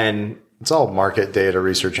 Right. And it's all market data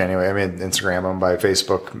research anyway. I mean, Instagram owned by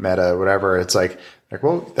Facebook, Meta, whatever. It's like,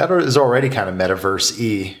 well, that is already kind of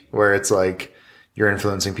metaverse-y, where it's like you're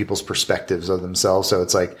influencing people's perspectives of themselves. So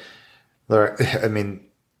it's like,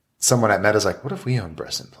 someone at Meta's like, what if we own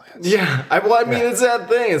breast implants? Yeah. It's that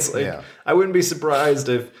thing. It's like, I wouldn't be surprised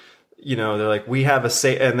if, they're like, we have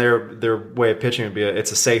and their way of pitching would be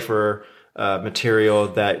it's a safer material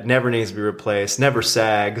that never needs to be replaced, never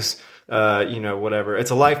sags, whatever. It's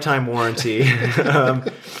a lifetime warranty.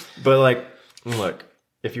 But like, look,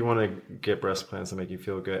 if you want to get breast implants that make you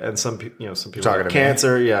feel good, and some people have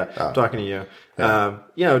cancer, I'm talking to you.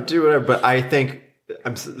 Do whatever. But I think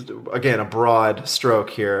again, a broad stroke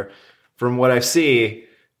here from what I see,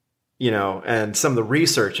 and some of the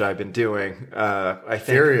research I've been doing, I think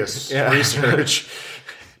serious research,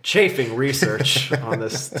 chafing research on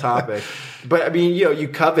this topic. But you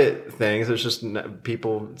covet things. It's just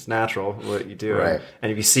people. It's natural what you do, right?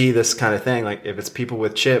 And if you see this kind of thing, like if it's people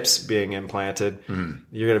with chips being implanted,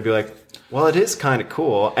 you're gonna be like, Well, it is kind of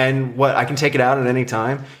cool. And what, I can take it out at any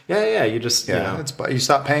time? Yeah, you just, you know. You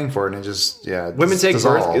stop paying for it and it just, Women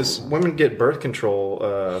women get birth control,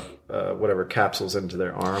 whatever, capsules into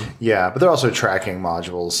their arm. Yeah, but they're also tracking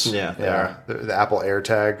modules. Yeah, they are. The Apple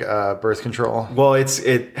AirTag birth control. Well,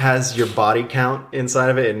 it has your body count inside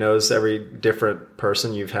of it. It knows every different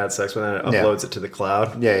person you've had sex with, and it uploads it to the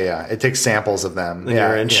cloud. Yeah. It takes samples of them. And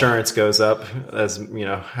your insurance goes up as, you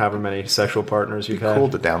know, however many sexual partners you've had. Cool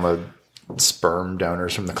to download sperm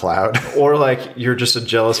donors from the cloud. Or like you're just a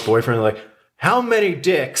jealous boyfriend, like, how many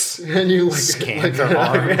dicks? And you like scan their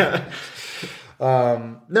arm.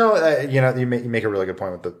 You make a really good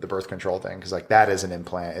point with the birth control thing, because like that is an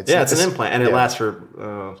implant. It's an implant, and it lasts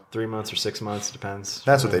for 3 months or 6 months, depends.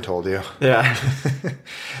 That's what they told you. Yeah.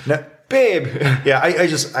 No, babe. Yeah,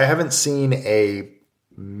 I haven't seen a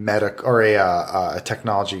a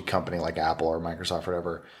technology company like Apple or Microsoft or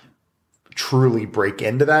whatever truly break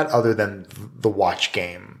into that, other than the watch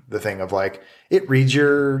game, the thing of like it reads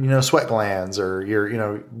your sweat glands or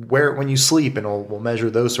your where when you sleep, and we'll measure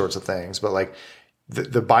those sorts of things. But like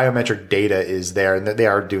the biometric data is there, and they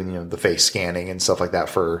are doing the face scanning and stuff like that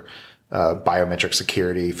for biometric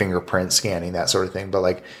security, fingerprint scanning, that sort of thing. But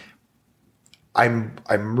like I'm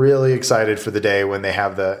really excited for the day when they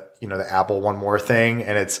have the Apple One More thing,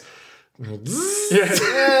 and it's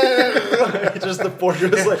just the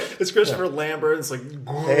portrait is like it's Christopher Lambert. It's like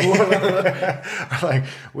like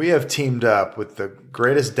we have teamed up with the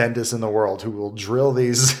greatest dentist in the world who will drill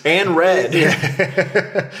these and red.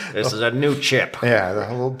 This is a new chip.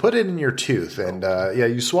 Yeah, we'll put it in your tooth, and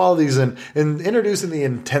you swallow these and introducing the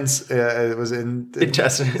intestine.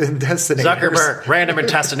 Zuckerberg random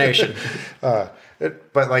intestination. But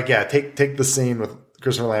like take the scene with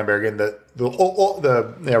Christopher Lambert and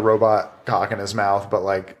the robot cock in his mouth, but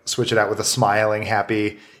like switch it out with a smiling,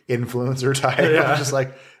 happy influencer type. Yeah. I'm just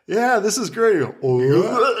like, yeah, this is great.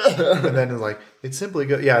 And then it's like, it's simply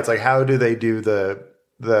good. Yeah, it's like, how do they do the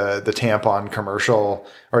tampon commercial,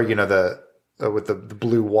 or with the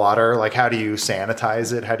blue water? Like, how do you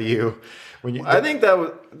sanitize it? How do you I think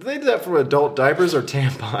they did that for adult diapers or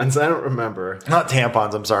tampons. I don't remember. Not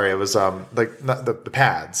tampons. I'm sorry. It was like not the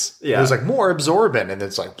pads. Yeah. It was like more absorbent, and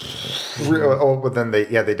it's like but then they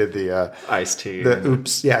did the iced tea. The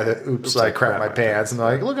oops. I crap my pants, and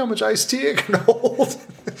they're like, look how much iced tea it can hold.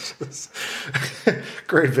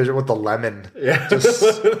 Great vision with the lemon. Yeah. Just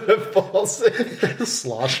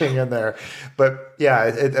sloshing in there. But yeah,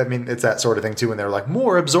 it's that sort of thing too. When they're like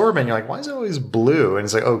more absorbent, you're like, why is it always blue? And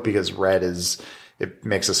it's like, because red it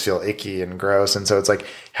makes us feel icky and gross. And so it's like,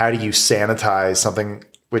 how do you sanitize something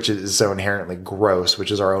which is so inherently gross,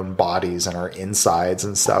 which is our own bodies and our insides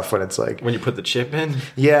and stuff, when it's like, when you put the chip in?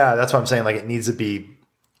 Yeah, that's what I'm saying. Like, it needs to be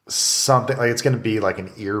something like, it's going to be like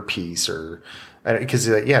an earpiece, or because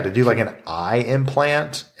to do like an eye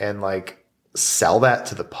implant and like sell that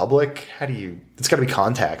to the public, it's got to be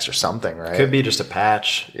contacts or something, right? Could be just a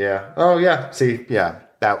patch. Yeah. Oh yeah. See, yeah.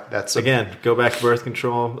 That's again, go back to birth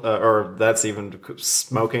control, or that's even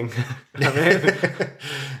smoking.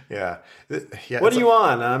 Yeah. What are you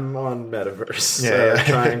on? I'm on Metaverse.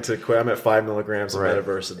 Trying to quit. I'm at 5 milligrams of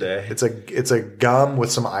Metaverse a day. It's a gum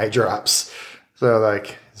with some eye drops. So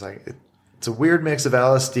like it's a weird mix of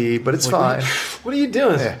LSD, but it's fine. What are you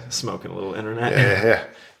doing? Yeah. Smoking a little internet.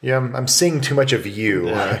 Yeah. I'm seeing too much of you.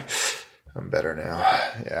 Yeah. I'm better now.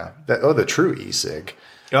 Yeah. The true e-cig.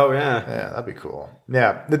 Oh yeah, yeah, that'd be cool.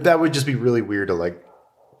 Yeah, that would just be really weird to like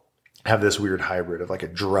have this weird hybrid of like a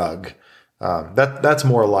drug. That's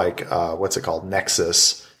more like what's it called?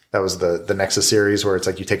 Nexus. That was the Nexus series where it's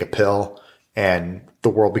like you take a pill and the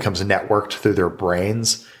world becomes networked through their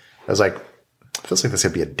brains. I was like, it feels like this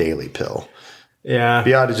could be a daily pill. Yeah, it'd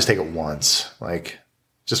be odd to just take it once, like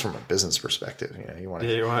just from a business perspective. You want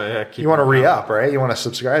to you want to re-up, right? You want to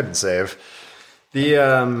subscribe and save.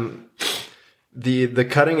 The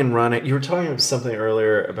cutting and running. You were talking about something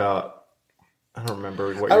earlier about. I don't remember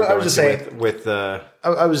what you were going just saying saying, with the.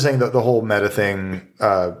 I was saying that the whole meta thing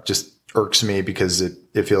just irks me because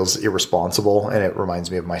it feels irresponsible, and it reminds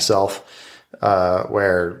me of myself,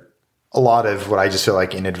 where a lot of what I just feel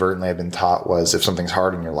like inadvertently I've been taught was, if something's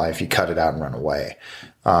hard in your life, you cut it out and run away.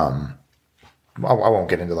 I won't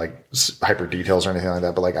get into like hyper details or anything like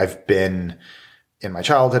that, but like I've been in my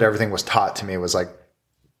childhood, everything was taught to me was like,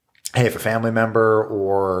 hey, if a family member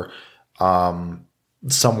or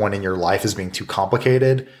someone in your life is being too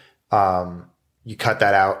complicated, you cut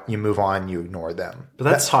that out, you move on, you ignore them. But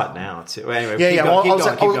that's taught now too. Anyway, I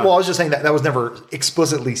was just saying that was never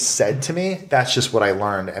explicitly said to me. That's just what I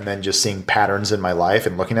learned, and then just seeing patterns in my life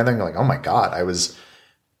and looking at them, and like, oh my god, I was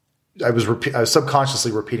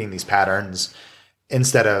subconsciously repeating these patterns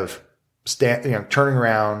instead of turning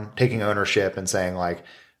around, taking ownership and saying like,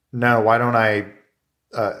 no, why don't I,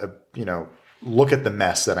 look at the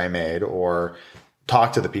mess that I made, or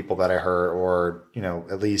talk to the people that I hurt, or,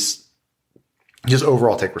 at least just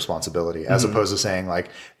overall take responsibility, as opposed to saying like,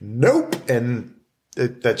 nope. And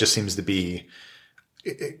that just seems to be,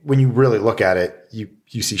 when you really look at it,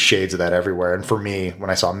 you see shades of that everywhere. And for me, when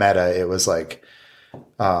I saw Meta, it was like,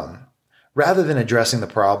 rather than addressing the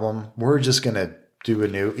problem, we're just going to do a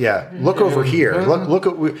new, look over here. Look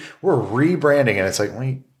at, we're rebranding. And it's like,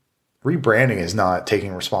 wait, rebranding is not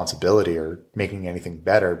taking responsibility or making anything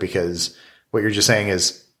better, because what you're just saying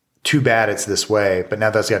is, too bad it's this way, but now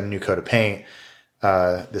that's got a new coat of paint.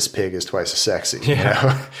 This pig is twice as sexy.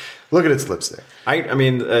 Look at its lipstick. I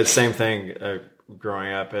mean, same thing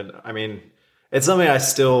growing up. And I mean, it's something I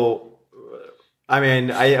still, I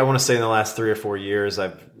want to say in the last 3 or 4 years,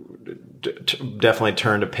 I've definitely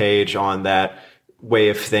turned a page on that way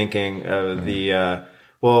of thinking of the,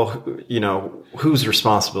 whose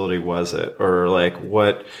responsibility was it? Or like,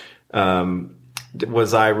 what,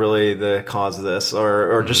 was I really the cause of this?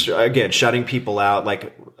 Or just, again, shutting people out,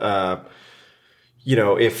 like,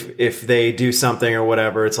 if they do something or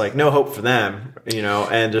whatever, it's like no hope for them,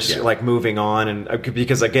 and just like moving on. And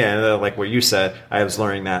because again, like what you said, I was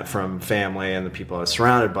learning that from family and the people I was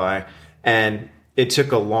surrounded by. And it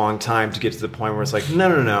took a long time to get to the point where it's like,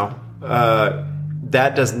 no.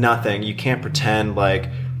 That does nothing. You can't pretend like,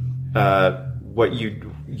 what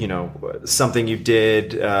something you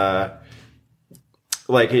did,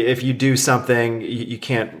 like if you do something, you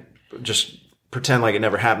can't just pretend like it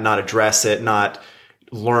never happened, not address it, not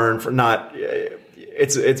learn from, not,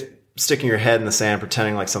 it's sticking your head in the sand,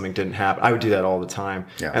 pretending like something didn't happen. I would do that all the time.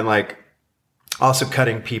 Yeah. And like also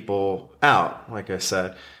cutting people out, like I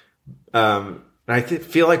said. And I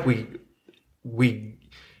feel like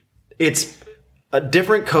it's a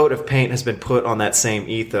different coat of paint has been put on that same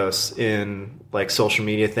ethos in like social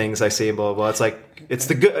media things I see, blah, blah, blah. It's like, it's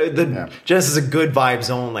just as a good vibes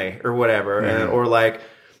only or whatever. Mm-hmm. Or like,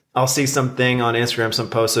 I'll see something on Instagram, some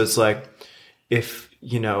post. So it's like, if,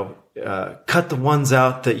 cut the ones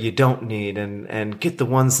out that you don't need and get the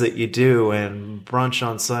ones that you do, and brunch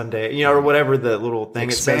on Sunday, or whatever the little thing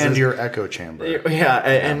expand it says. Your echo chamber. Yeah.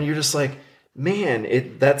 And you're just like,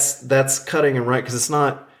 man, that's cutting and right. Cause it's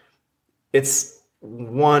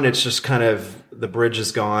just kind of the bridge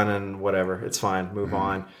is gone and whatever, it's fine, move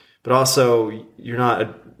on. But also you're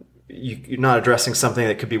not addressing something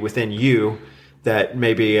that could be within you, that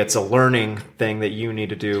maybe it's a learning thing that you need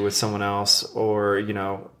to do with someone else, or,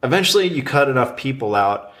 eventually you cut enough people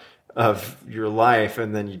out of your life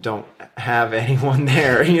and then you don't have anyone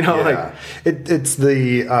there, like it's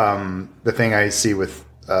the thing I see with,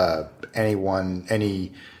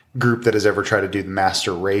 any group that has ever tried to do the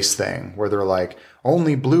master race thing, where they're like,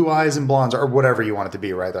 only blue eyes and blondes, or whatever you want it to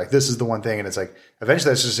be, right? Like, this is the one thing, and it's like,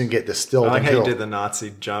 eventually that's just going to get distilled. I like how you did the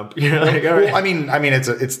Nazi jump. Like, all right. Well, I mean,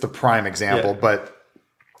 it's the prime example, but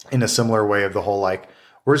in a similar way of the whole, like,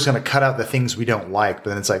 we're just going to cut out the things we don't like.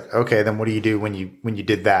 But then it's like, okay, then what do you do when you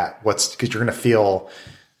did that? Because you're going to feel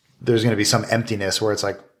there's going to be some emptiness where it's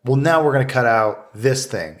like, well, now we're going to cut out this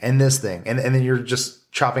thing and this thing. And then you're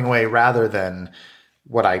just chopping away, rather than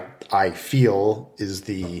what I feel is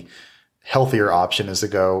the healthier option is to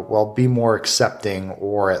go, well, be more accepting,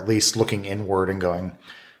 or at least looking inward and going,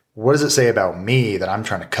 what does it say about me that I'm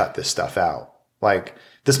trying to cut this stuff out? Like,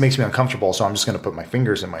 this makes me uncomfortable, so I'm just going to put my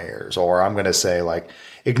fingers in my ears, or I'm going to say like,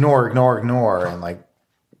 ignore. And like,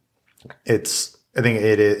 I think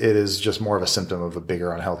it is just more of a symptom of a bigger,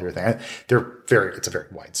 unhealthier thing. It's a very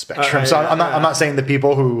wide spectrum. So I'm not saying the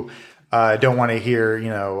people who don't want to hear,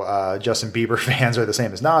 Justin Bieber fans are the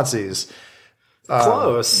same as Nazis.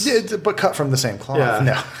 Close. But cut from the same cloth. Yeah.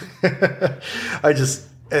 No.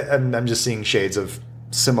 I'm just seeing shades of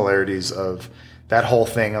similarities of that whole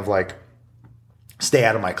thing of like, stay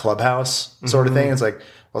out of my clubhouse sort of thing. It's like,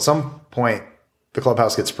 well, at some point the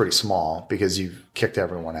clubhouse gets pretty small because you've kicked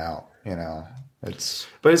everyone out, But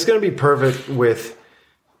it's going to be perfect with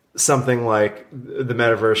something like the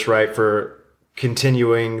metaverse, right? For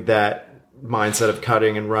continuing that mindset of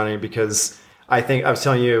cutting and running, because I think I was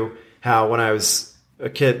telling you how when I was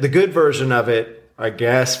a kid, the good version of it, I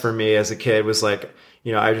guess for me as a kid, was like,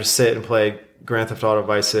 I just sit and play Grand Theft Auto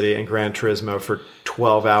Vice City and Gran Turismo for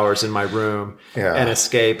 12 hours in my room and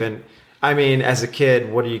escape. And I mean, as a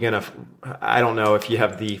kid, what are you going to, I don't know if you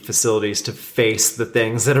have the facilities to face the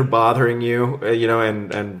things that are bothering you,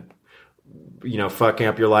 and fucking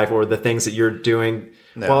up your life, or the things that you're doing.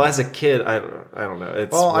 No. Well, as a kid, I don't know.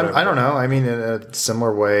 I don't know. I mean, in a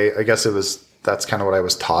similar way, I guess that's kind of what I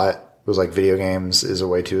was taught. It was like video games is a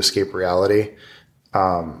way to escape reality.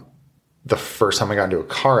 the first time I got into a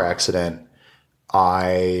car accident,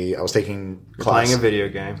 I was taking class. Playing a video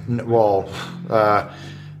game. Well,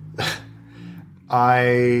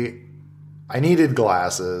 I needed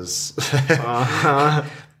glasses.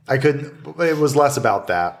 I couldn't. It was less about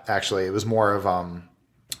that, actually. It was more of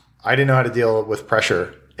I didn't know how to deal with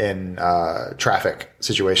pressure in traffic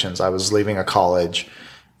situations. I was leaving a college.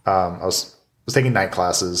 I was taking night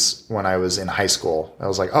classes when I was in high school. I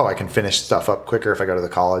was like, oh, I can finish stuff up quicker if I go to the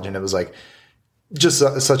college. And it was like just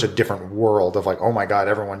such a different world of like, oh my God,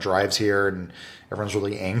 everyone drives here and everyone's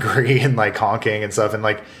really angry and like honking and stuff. And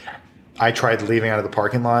like, I tried leaving out of the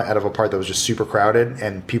parking lot out of a part that was just super crowded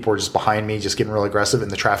and people were just behind me, just getting really aggressive.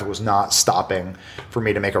 And the traffic was not stopping for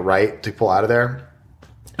me to make a right to pull out of there.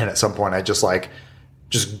 And at some point I just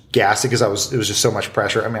gassed it because it was just so much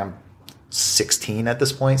pressure. I mean, I'm 16 at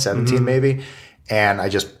this point, 17 maybe. And I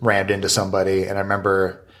just rammed into somebody. And I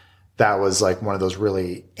remember that was like one of those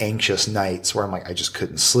really anxious nights where I'm like, I just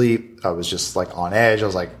couldn't sleep. I was just like on edge. I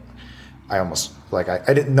was like, I almost like,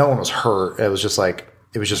 I didn't, no one was hurt. It was just like,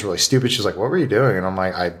 it was just really stupid. She's like, what were you doing? And I'm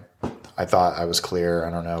like, I thought I was clear.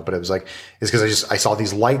 I don't know. But it was like, it's because I saw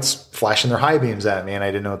these lights flashing their high beams at me and I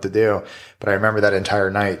didn't know what to do. But I remember that entire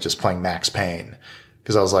night just playing Max Payne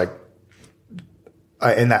because I was like,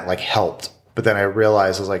 and that like helped. But then I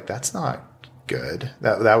realized I was like, that's not good.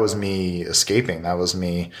 That was me escaping. That was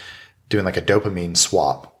me doing like a dopamine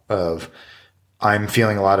swap of I'm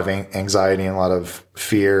feeling a lot of anxiety and a lot of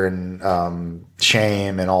fear and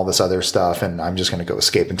shame and all this other stuff. And I'm just going to go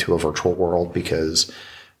escape into a virtual world because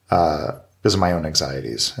of my own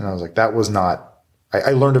anxieties. And I was like, that was not,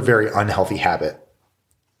 I learned a very unhealthy habit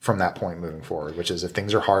from that point moving forward, which is if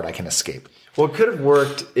things are hard, I can escape. Well, it could have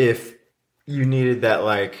worked if you needed that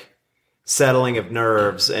like settling of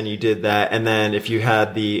nerves and you did that. And then if you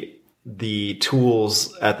had the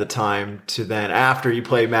tools at the time to then after you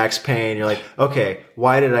play Max Payne, you're like, okay,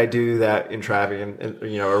 why did I do that in traffic? And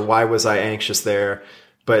you know, or why was I anxious there?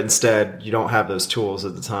 But instead you don't have those tools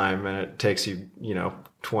at the time and it takes you,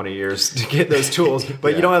 20 years to get those tools,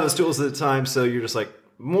 but you don't have those tools at the time. So you're just like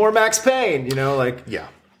more Max Payne, yeah,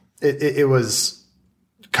 it was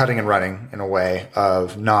cutting and running in a way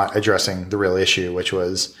of not addressing the real issue, which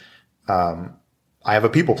was, I have a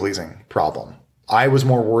people pleasing problem. I was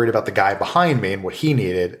more worried about the guy behind me and what he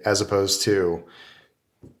needed as opposed to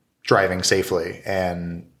driving safely.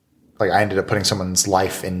 And like I ended up putting someone's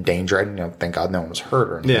life in danger. And thank God no one was hurt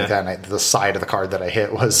or anything like that. And the side of the car that I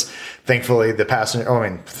hit was thankfully the passenger. Oh, I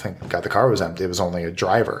mean, thank God the car was empty. It was only a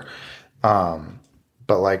driver. But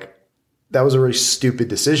like that was a really stupid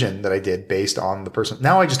decision that I did based on the person.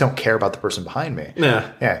 Now I just don't care about the person behind me.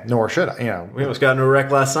 Yeah. Yeah. Nor should I, We almost got into a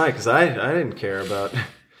wreck last night because I didn't care about.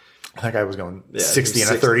 I think I was going 60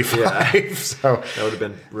 and a 35. Yeah. So that would have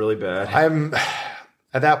been really bad. I'm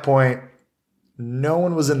at that point, no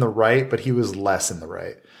one was in the right, but he was less in the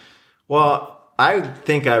right. Well, I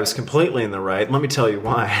think I was completely in the right. Let me tell you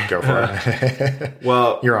why. Go for it.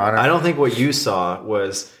 Well, Your Honor. I don't think what you saw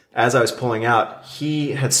was as I was pulling out,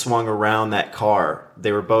 he had swung around that car.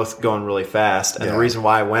 They were both going really fast. And the reason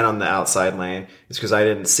why I went on the outside lane is because I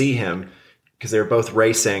didn't see him because they were both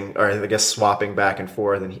racing or I guess swapping back and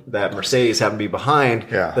forth. And that Mercedes happened to be behind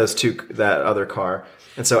that other car.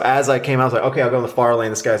 And so as I came out, I was like, okay, I'll go in the far lane.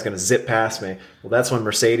 This guy's going to zip past me. Well, that's when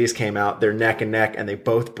Mercedes came out. They're neck and neck, and they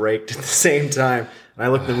both braked at the same time. And I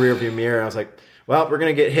looked in the rearview mirror, and I was like, well, we're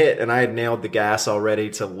going to get hit. And I had nailed the gas already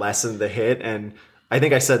to lessen the hit. And I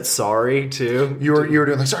think I said sorry, too. You were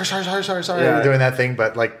doing like, sorry. Yeah. You were doing that thing,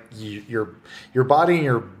 but like your body and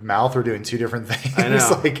your mouth were doing two different things. I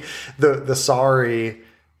know. Like the sorry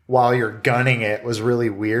while you're gunning it was really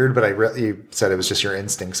weird, but you said it was just your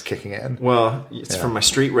instincts kicking in. Well, it's from my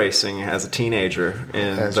street racing as a teenager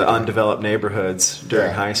in the undeveloped neighborhoods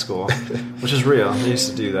during high school, which is real. I used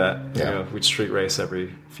to do that. Yeah. We'd street race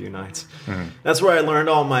every few nights. Mm-hmm. That's where I learned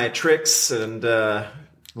all my tricks and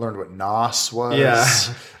learned what NOS was. Yeah,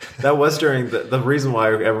 that was during the reason why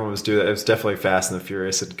everyone was doing that. It was definitely Fast and the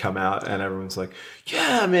Furious had come out, and everyone's like,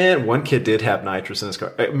 "Yeah, man." One kid did have nitrous in his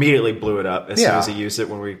car. I immediately blew it up as soon as he used it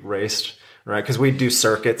when we raced, right? Because we do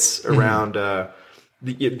circuits around.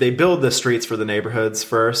 They build the streets for the neighborhoods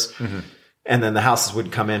first. Mm-hmm. And then the houses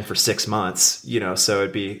would come in for 6 months, so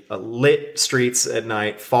it'd be lit streets at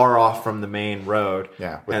night, far off from the main road.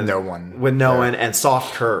 Yeah, with no one. With no one, and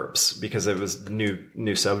soft curbs because it was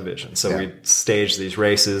new subdivision. So we'd stage these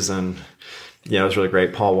races, and it was really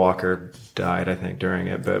great. Paul Walker died, I think, during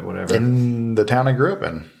it, but whatever. In the town I grew up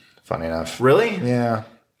in, funny enough. Really? Yeah.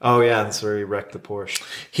 Oh, yeah, that's where he wrecked the Porsche.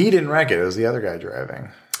 He didn't wreck it. It was the other guy driving.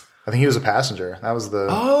 I think he was a passenger. That was the...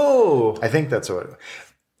 Oh! I think that's what...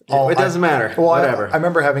 It doesn't matter. Well, whatever. I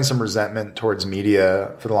remember having some resentment towards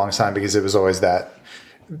media for the longest time because it was always that.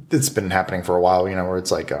 It's been happening for a while, where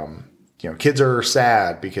it's like, kids are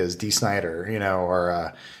sad because Dee Snider,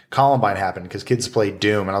 or Columbine happened because kids play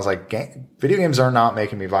Doom. And I was like, video games are not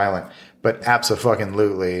making me violent. But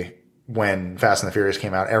abso-fucking-lutely, when Fast and the Furious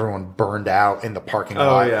came out, everyone burned out in the parking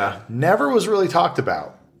lot. Oh, yeah. Never was really talked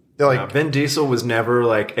about. They're like, Vin Diesel was never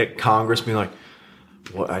like at Congress being like,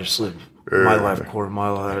 "What? I just live my life a quarter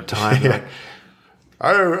mile at a time." Yeah.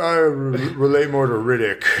 I relate more to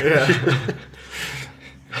Riddick. Yeah.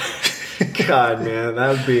 God, man,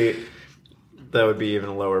 that would be even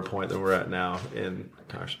a lower point than we're at now in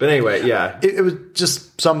Congress. But anyway, yeah, it was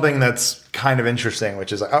just something that's kind of interesting,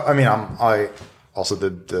 which is, I also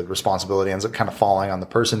the responsibility ends up kind of falling on the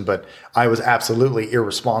person, but I was absolutely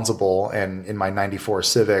irresponsible, and in my '94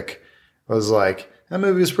 Civic, I was like, that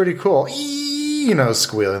movie was pretty cool.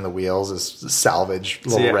 Squealing the wheels, this salvage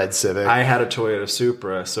little red Civic. I had a Toyota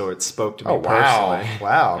Supra, so it spoke to me personally.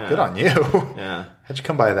 Wow, yeah. Good on you. Yeah, how'd you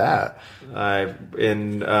come by that?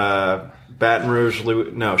 In Baton Rouge,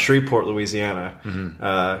 Shreveport, Louisiana.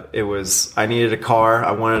 Mm-hmm. It was, I needed a car.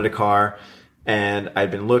 I wanted a car, and I'd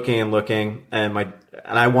been looking and looking, and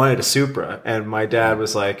I wanted a Supra, and my dad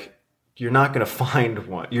was like, "You're not going to find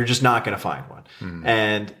one. You're just not going to find one." Mm.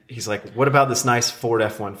 And he's like, "What about this nice Ford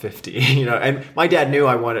F-150?" And my dad knew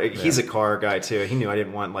I wanted. He's a car guy too. He knew I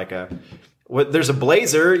didn't want like there's a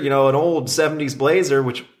Blazer, an old '70s Blazer,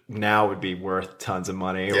 which now would be worth tons of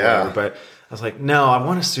money or whatever. But I was like, "No, I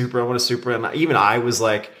want a Supra. I want a Supra." And even I was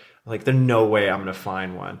like, there's no way I'm going to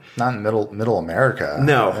find one. Not in middle America.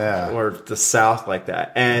 No, or the South like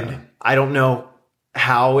that. And I don't know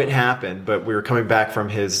how it happened, but we were coming back from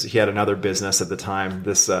he had another business at the time,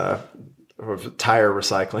 this tire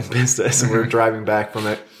recycling business, and we were driving back from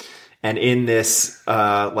it, and in this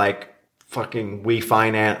fucking We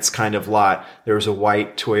Finance kind of lot, there was a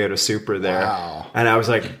white Toyota Supra there. Wow. And I was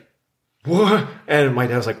like, what? And my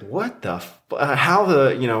dad was like, what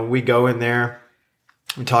the we go in there,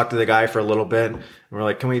 we talked to the guy for a little bit, and we're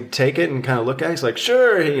like, can we take it and kind of look at it? He's like,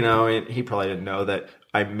 sure. And he probably didn't know that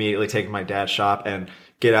I immediately take my dad's shop and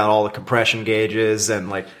get out all the compression gauges and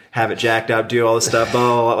like have it jacked up, do all this stuff,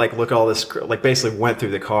 look at all this, basically went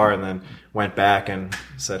through the car and then went back and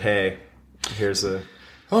said, "Hey, here's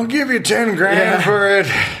I'll give you 10 grand for it."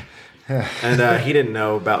 And he didn't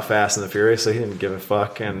know about Fast and the Furious, so he didn't give a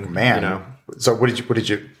fuck. And man, so what did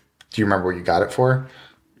you? Do you remember what you got it for?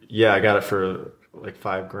 Yeah, I got it for like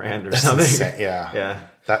 $5,000 or something. Insane. Yeah.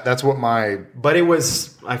 That's what But it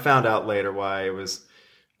was. I found out later why it was.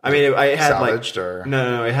 I mean, I had salvaged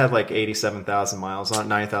no, it had like 87,000 miles, not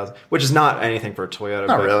 90,000, which is not anything for a Toyota.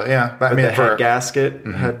 Not really, yeah. But the head gasket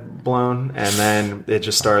had blown, and then it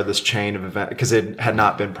just started this chain of events because it had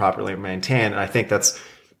not been properly maintained. And I think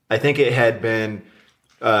it had been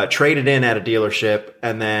traded in at a dealership,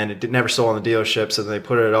 and then it never sold on the dealership, so they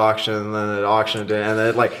put it at auction, and then it auctioned it, and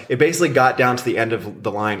then it basically got down to the end of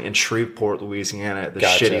the line in Shreveport, Louisiana, at the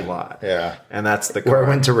shitty lot. Yeah. And that's the car. Where I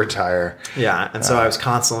went to retire. Yeah, and so I was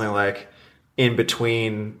constantly in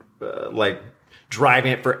between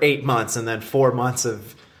driving it for 8 months and then 4 months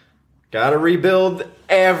of gotta rebuild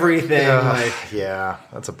everything. Yeah,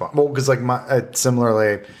 that's a bummer. Well, because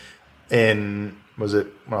similarly was it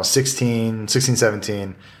when I was 16,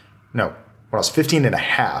 17? No, when I was 15 and a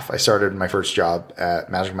half, I started my first job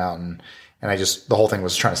at Magic Mountain, and the whole thing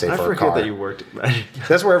was trying to save for a car. I forget that you worked at Magic Mountain.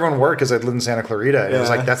 That's where everyone worked because I lived in Santa Clarita. And it was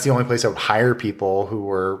that's the only place I would hire people who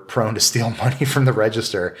were prone to steal money from the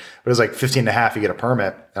register. But it was 15 and a half, you get a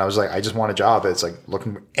permit. And I was like, I just want a job. It's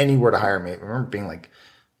looking anywhere to hire me. I remember being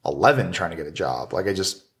 11 trying to get a job.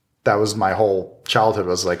 That was my whole childhood,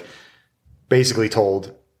 was basically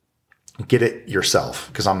told, get it yourself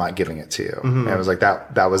because I'm not giving it to you. Mm-hmm. And it was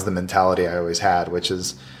that was the mentality I always had, which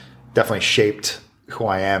has definitely shaped who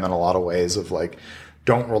I am in a lot of ways of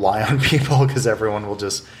don't rely on people because everyone will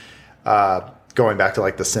just going back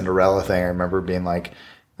to the Cinderella thing. I remember being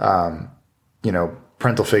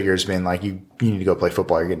parental figures being you need to go play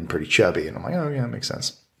football. You're getting pretty chubby. And I'm like, oh yeah, that makes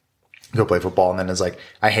sense. Go play football. And then it's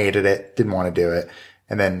I hated it. Didn't want to do it.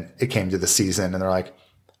 And then it came to the season and they're like,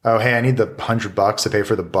 oh, hey, I need the $100 to pay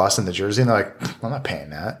for the bus and the jersey. And they're like, I'm not paying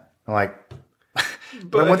that. I'm like,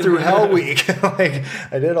 but I went through hell week. I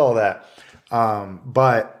did all that.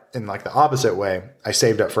 But in the opposite way, I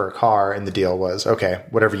saved up for a car and the deal was, okay,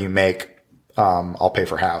 whatever you make, I'll pay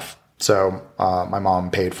for half. So, my mom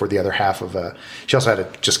paid for the other half of she also had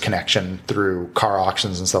a just connection through car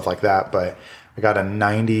auctions and stuff like that. But I got a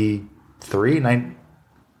 93, I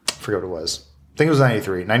forget what it was. I think it was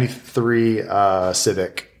 93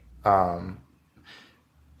 Civic,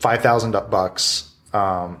 $5,000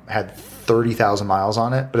 had 30,000 miles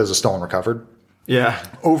on it, but it was a stolen recovered. Yeah.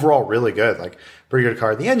 Overall, really good. Like, pretty good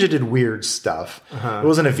car. The engine did weird stuff. It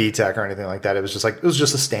wasn't a VTEC or anything like that. It was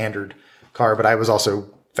just a standard car. But I was also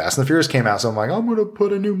Fast and the Furious came out, so I'm like, I'm going to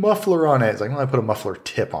put a new muffler on it. It's like, well, I put a muffler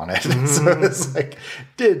tip on it. So it's like,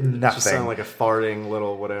 did nothing. Just sounded like a farting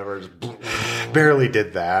little whatever. Barely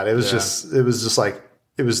did that. It was just like,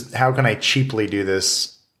 how can I cheaply do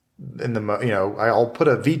this? I'll put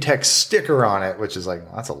a VTEC sticker on it, which is like,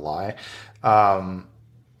 well, that's a lie.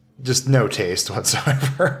 Just no taste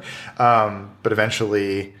whatsoever. But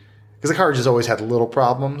eventually, because the car just always had little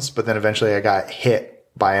problems, but then eventually I got hit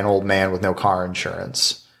by an old man with no car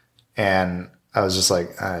insurance. And I was just like,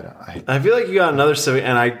 I feel like you got another Civic,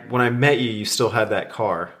 and when I met you, you still had that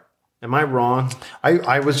car. Am I wrong?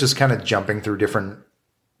 I was just kind of jumping through different,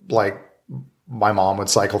 like, my mom would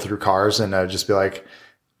cycle through cars, and I'd just be like,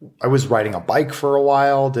 I was riding a bike for a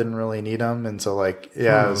while, didn't really need them. And so, like,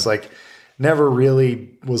 yeah, it was like, never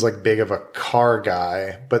really was like big of a car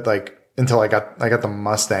guy, but like, until I got the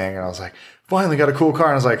Mustang, and I was like, finally got a cool car.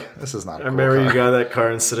 And I was like, this is not a cool car. I remember you got that car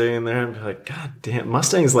and sitting in there and be like, God damn,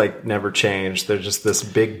 Mustangs like never changed. They're just this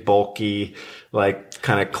big, bulky, like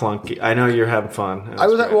kind of clunky. I know you're having fun.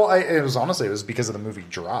 It was because of the movie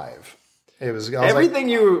Drive. Everything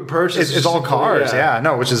you purchased is all cars. Yeah.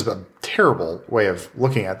 No, which is a terrible way of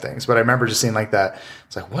looking at things. But I remember just seeing like that.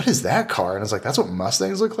 It's like, what is that car? And it's like, that's what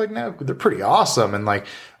Mustangs look like now. They're pretty awesome. And like,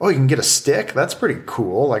 oh, you can get a stick. That's pretty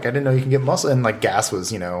cool. Like, I didn't know you can get muscle. And like, gas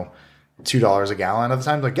was, $2 a gallon at the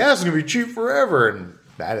time. Like, gas is going to be cheap forever. And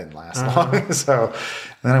that didn't last long. So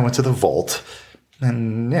then I went to the Volt.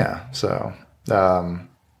 And yeah, so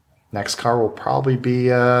next car will probably be...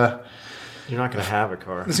 You're not going to have a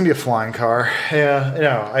car. It's going to be a flying car.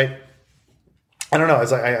 Yeah. I don't know.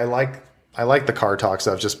 It's like, I like the car talk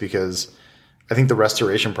stuff just because I think the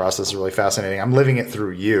restoration process is really fascinating. I'm living it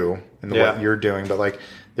through you and what you're doing, but like,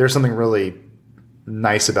 there's something really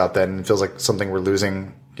nice about that. And it feels like something we're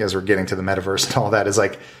losing as we're getting to the metaverse and all that is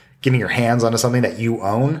like getting your hands onto something that you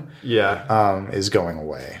own. Yeah. Is going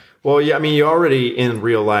away. Well, yeah. I mean, you already in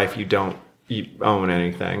real life, you own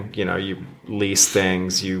anything, you lease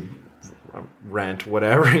things, you rent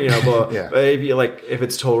whatever, but if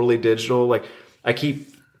it's totally digital, like I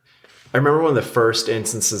remember one of the first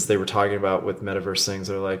instances they were talking about with metaverse things.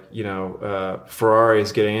 They're like, Ferrari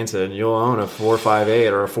is getting into it, and you'll own a 458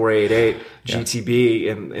 or a 488 GTB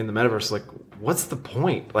in the metaverse. Like, what's the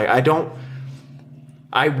point? Like,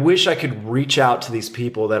 I wish I could reach out to these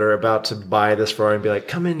people that are about to buy this Ferrari and be like,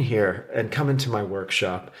 come in here and come into my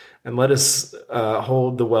workshop and let us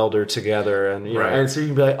hold the welder together. And, and so you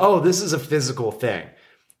can be like, oh, this is a physical thing.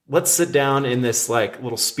 Let's sit down in this like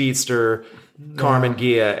little speedster Carmen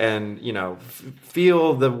Ghia and,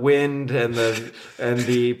 feel the wind and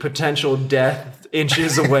the potential death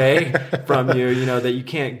inches away from you, that you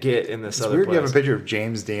can't get in this other weird place. You have a picture of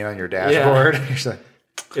James Dean on your dashboard. Yeah. You're like,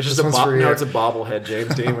 it's just it's a bobblehead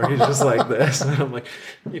James Dean where he's just like this. And I'm like,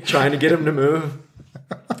 you're trying to get him to move.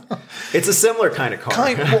 It's a similar kind of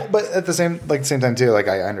car. But at the same time too, like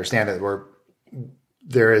I understand it where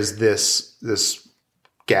there is this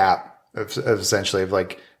gap of essentially of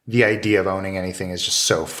like the idea of owning anything is just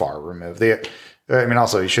so far removed.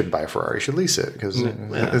 Also you shouldn't buy a Ferrari. You should lease it because it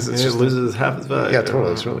just loses half its value. Yeah,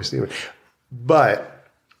 totally. It's really stupid. But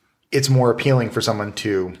it's more appealing for someone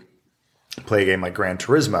to play a game like Gran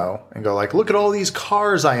Turismo and go like, look at all these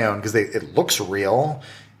cars I own because it looks real,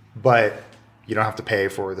 but you don't have to pay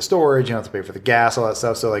for the storage, you don't have to pay for the gas, all that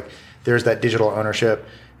stuff. So like there's that digital ownership.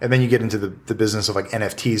 And then you get into the business of like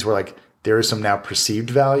NFTs where like there is some now perceived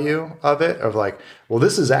value of it of like, well,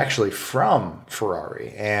 this is actually from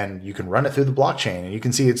Ferrari and you can run it through the blockchain and you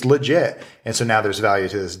can see it's legit. And so now there's value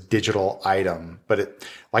to this digital item, but it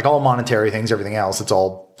like all monetary things, everything else, it's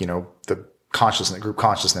all, the consciousness, group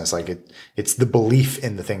consciousness, like it's the belief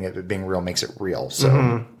in the thing of it being real makes it real.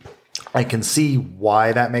 So I can see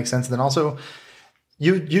why that makes sense. And then also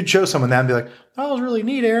you'd show someone that and be like, oh, that was really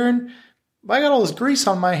neat, Aaron. I got all this grease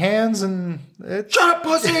on my hands and shut up,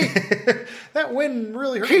 pussy. That wind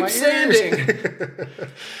really hurt Keep my sanding. ears.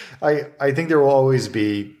 I think there will always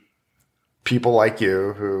be people like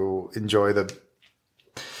you who enjoy the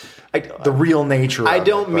real nature. I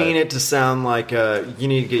don't mean it to sound like you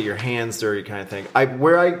need to get your hands dirty kind of thing. I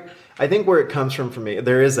think where it comes from for me,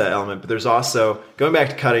 there is that element, but there's also going back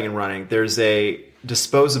to cutting and running. There's a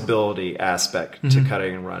disposability aspect to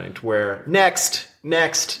cutting and running, to where next.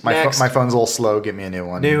 My phone's a little slow. Give me a new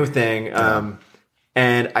one. New thing. Yeah.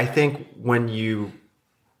 And I think when you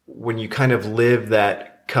kind of live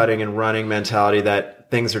that cutting and running mentality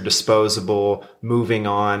that things are disposable, moving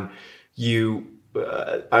on, you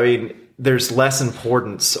I mean, there's less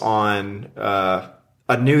importance on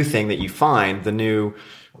a new thing that you find, the new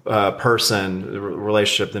person, the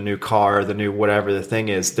relationship, the new car, the new whatever the thing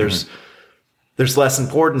is. There's less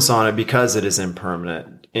importance on it because it is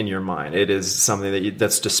impermanent in your mind. It is something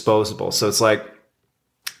that's disposable. So it's like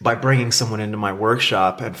by bringing someone into my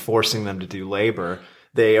workshop and forcing them to do labor,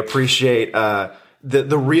 they appreciate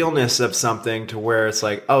the realness of something to where it's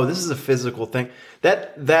like, oh, this is a physical thing.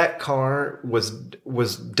 That car was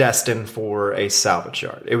destined for a salvage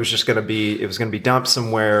yard. It was just going to be dumped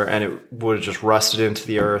somewhere, and it would have just rusted into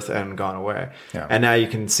the earth and gone away. Yeah. And now you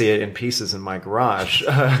can see it in pieces in my garage.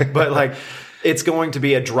 But like, it's going to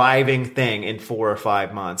be a driving thing in 4 or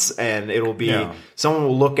 5 months, and it'll be someone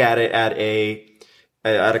will look at it at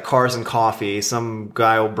a Cars and Coffee. Some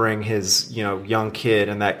guy will bring his young kid,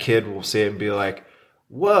 and that kid will see it and be like,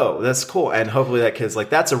 whoa, that's cool. And hopefully that kid's like,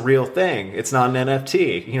 that's a real thing. It's not an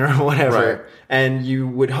NFT, whatever. Right. And you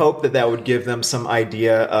would hope that would give them some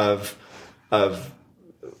idea of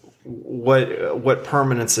what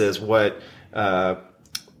permanence is, what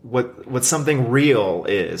something real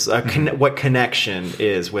is, what connection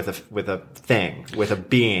is with a thing, with a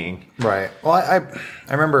being. Right. Well, I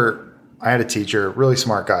remember I had a teacher, really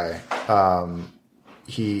smart guy.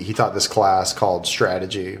 He taught this class called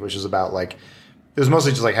Strategy, which is about like, it was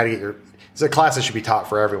mostly just like how to get it's a class that should be taught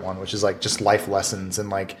for everyone, which is like just life lessons and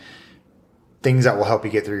like things that will help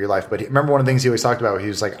you get through your life. But remember one of the things he always talked about, he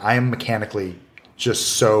was like, I am mechanically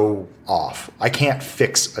just so off. I can't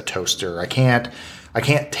fix a toaster. I can't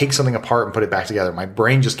take something apart and put it back together. My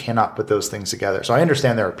brain just cannot put those things together. So I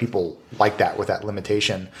understand there are people like that with that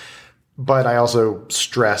limitation. But I also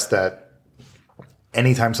stress that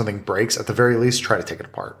anytime something breaks, at the very least, try to take it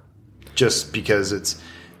apart. Just because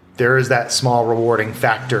there is that small rewarding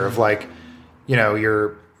factor of like,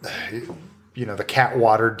 the cat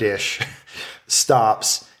water dish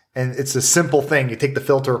stops. And it's a simple thing. You take the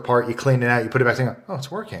filter apart, you clean it out, you put it back together. Oh,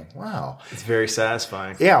 it's working. Wow. It's very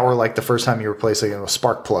satisfying. Yeah. Or like the first time you replace a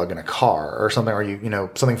spark plug in a car or something,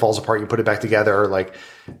 or something falls apart, you put it back together. Or like,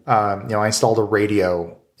 I installed a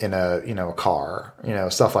radio in a car,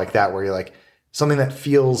 stuff like that, where you're like something that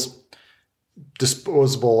feels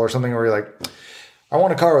disposable or something where you're like, I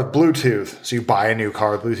want a car with Bluetooth. So you buy a new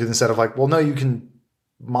car with Bluetooth instead of like, well, no, you can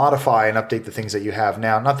modify and update the things that you have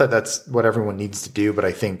now. Not that that's what everyone needs to do, but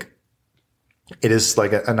I think it is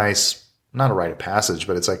like a nice, not a rite of passage,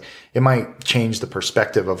 but it's like, it might change the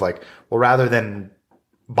perspective of like, well, rather than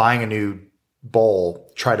buying a new bowl,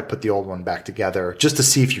 try to put the old one back together just to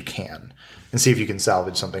see if you can and see if you can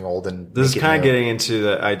salvage something old. And this is kind of getting into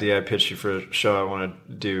the idea I pitched you for a show I want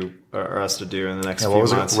to do, or us to do in the next few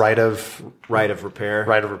months. Rite of repair.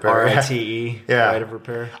 Rite of repair. RITE. Yeah. Rite of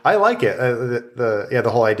repair. I like it. The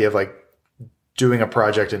whole idea of like doing a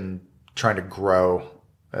project and trying to grow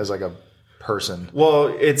as like a person.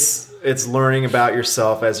 Well, it's learning about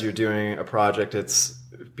yourself as you're doing a project. It's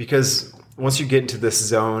because once you get into this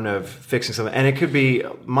zone of fixing something, and it could be,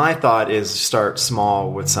 my thought is start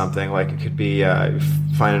small with something. Like it could be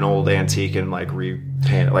find an old antique and like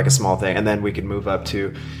repaint it, like a small thing, and then we could move up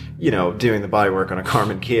to, doing the bodywork on a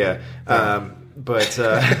Carmen Kia. But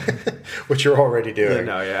which you're already doing.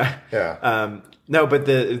 Yeah. No, but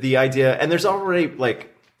the idea, and there's already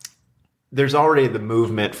the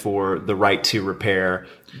movement for the right to repair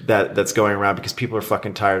that's going around because people are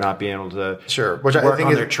fucking tired of not being able to which work I think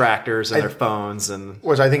on their tractors and their phones, and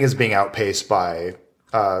which I think is being outpaced by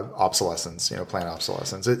obsolescence, planned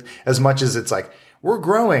obsolescence. As much as it's like we're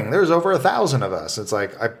growing, there's over 1,000 of us. It's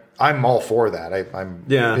like I'm all for that. I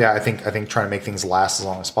think trying to make things last as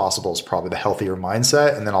long as possible is probably the healthier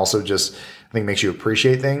mindset, and then also just I think makes you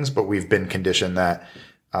appreciate things. But we've been conditioned that.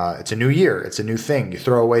 It's a new year. It's a new thing. You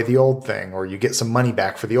throw away the old thing or you get some money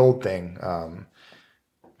back for the old thing.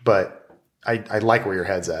 But I like where your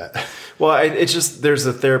head's at. Well, it's just, there's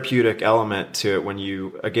a therapeutic element to it when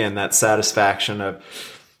you, again, that satisfaction of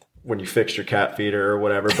when you fix your cat feeder or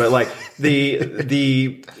whatever, but like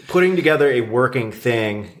the putting together a working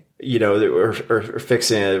thing, or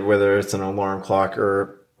fixing it, whether it's an alarm clock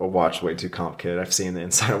or a watch, way too complicated. I've seen the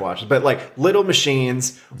inside of watches, but like little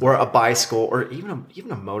machines or a bicycle or even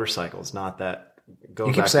a motorcycle is not that.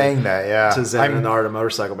 You keep saying that, yeah. To Zen and the art of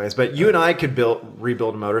motorcycle bands, but you and I could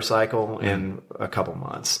rebuild a motorcycle in a couple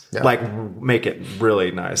months, like make it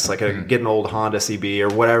really nice, like get an old Honda CB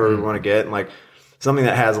or whatever we want to get, and like something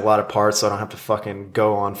that has a lot of parts, so I don't have to fucking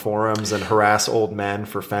go on forums and harass old men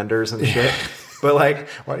for fenders and shit. But like,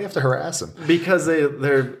 why do you have to harass them? Because they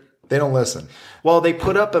don't listen. Well, they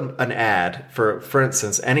put up an ad for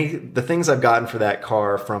instance, the things I've gotten for that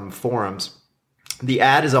car from forums, the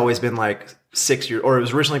ad has always been like 6 years, or it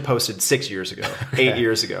was originally posted 6 years ago, 8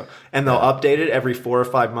 years ago, and they'll update it every 4 or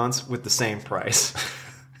 5 months with the same price.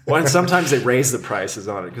 Well, and sometimes they raise the prices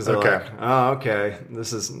on it because they're like, oh, okay,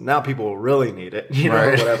 this is now people really need it,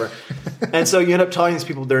 or whatever. And so you end up telling these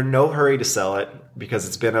people they're in no hurry to sell it because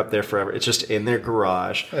it's been up there forever. It's just in their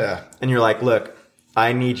garage. Yeah. And you're like, look,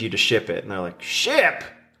 I need you to ship it. And they're like, ship?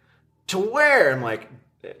 To where? I'm like,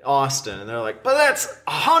 Austin. And they're like, but that's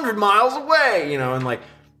 100 miles away,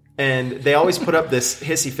 and they always put up this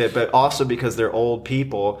hissy fit, but also because they're old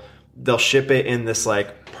people, they'll ship it in this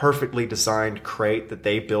like perfectly designed crate that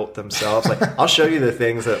they built themselves. Like, I'll show you the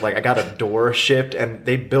things that, like, I got a door shipped and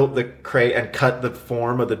they built the crate and cut the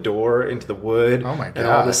form of the door into the wood. Oh my God. And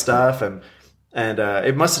all this stuff. And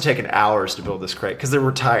it must have taken hours to build this crate because they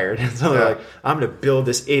were tired. And so they're like, I'm going to build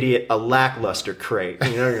this idiot a lackluster crate.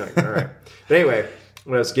 You're like, all right. But anyway,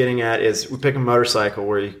 what I was getting at is we pick a motorcycle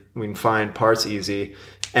where we can find parts easy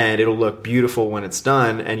and it'll look beautiful when it's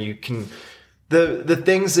done. And you can... The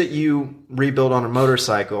things that you rebuild on a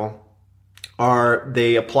motorcycle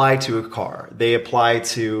they apply to a car. They apply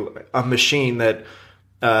to a machine that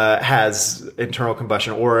has internal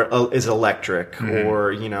combustion or is electric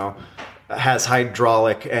or, has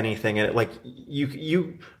hydraulic anything in it. Like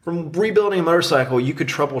you from rebuilding a motorcycle, you could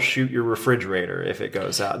troubleshoot your refrigerator if it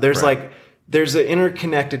goes out. There's there's an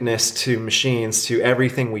interconnectedness to machines, to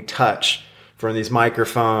everything we touch. From these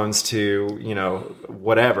microphones to,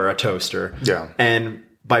 whatever, a toaster. Yeah. And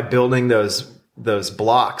by building those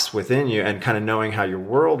blocks within you and kind of knowing how your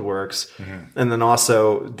world works, and then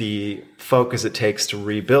also the focus it takes to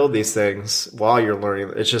rebuild these things while you're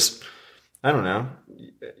learning, it's just, I don't know.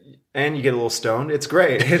 And you get a little stoned. It's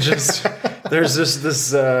great. It's just, there's just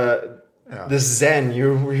this zen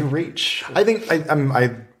you reach. I think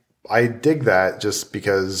I dig that just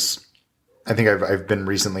because I think I've been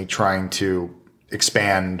recently trying to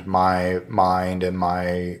expand my mind and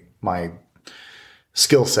my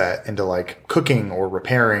skill set into like cooking or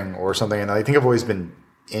repairing or something. And I think I've always been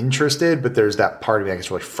interested, but there's that part of me that gets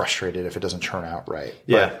really frustrated if it doesn't turn out right.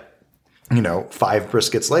 Yeah. But, 5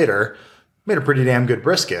 briskets later, made a pretty damn good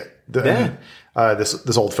brisket.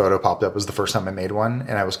 This old photo popped up. It was the first time I made one,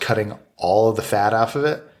 and I was cutting all of the fat off of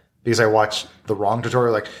it. Because I watched the wrong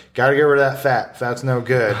tutorial, like, gotta get rid of that fat. Fat's no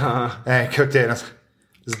good. And I cooked it, and it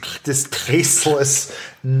was this tasteless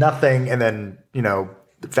nothing. And then,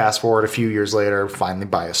 fast forward a few years later, finally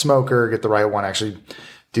buy a smoker, get the right one, actually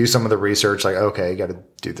do some of the research, like, okay, you gotta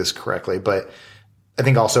do this correctly. But I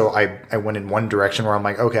think also I went in one direction where I'm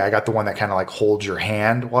like, okay, I got the one that kind of like holds your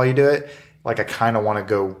hand while you do it. Like, I kind of want to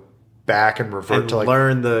go back and revert to like...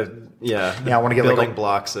 learn the... Yeah, I want to get building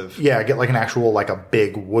blocks of... Yeah, get like an actual, like a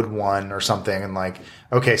big wood one or something, and like,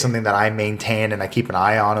 okay, something that I maintain and I keep an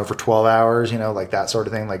eye on over 12 hours, like that sort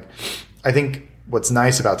of thing. Like, I think what's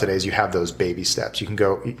nice about today is you have those baby steps. You can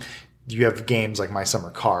go... You have games like My Summer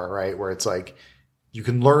Car, right? Where it's like, you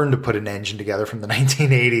can learn to put an engine together from the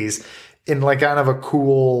 1980s in like kind of a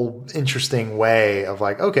cool, interesting way of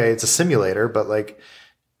like, okay, it's a simulator, but like,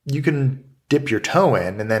 you can dip your toe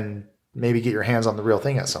in and then... maybe get your hands on the real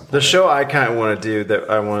thing at some point. The show I kind of want to do that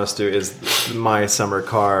I want us to do is My Summer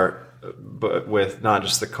Car, but with not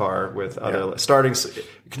just the car, with other starting.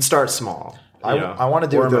 You can start small. I want to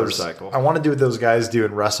do or what a those, motorcycle. I want to do what those guys do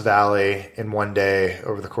in Rust Valley in one day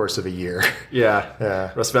over the course of a year.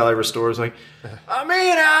 Yeah. Rust Valley Restores like, me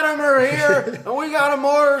and Adam are here, and we got a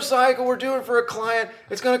motorcycle we're doing for a client.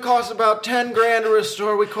 It's going to cost about $10,000 to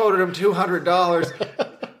restore. We quoted him $200.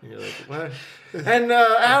 You're like, what? And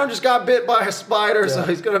Adam just got bit by a spider, so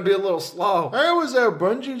he's going to be a little slow. I was out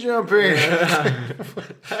bungee jumping.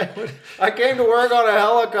 I came to work on a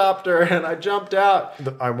helicopter, and I jumped out.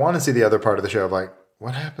 I want to see the other part of the show of like,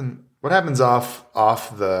 what happens off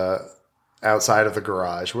the outside of the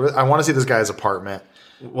garage? I want to see this guy's apartment.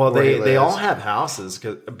 Well, they all have houses,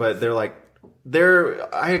 but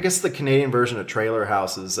they're I guess the Canadian version of trailer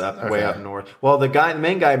houses way up north. Well, the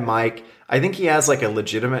main guy, Mike, I think he has like a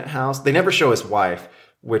legitimate house. They never show his wife,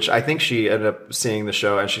 which I think she ended up seeing the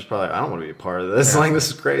show and she's probably like, I don't want to be a part of this. Like, this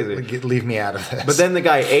is crazy. Leave me out of this. But then the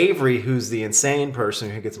guy Avery, who's the insane person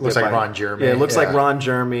who gets looks like Ron Jeremy. Yeah, it looks like Ron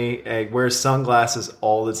Jeremy. Wears sunglasses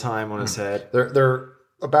all the time on his head.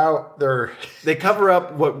 They cover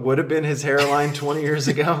up what would have been his hairline 20 years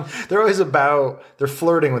ago. They're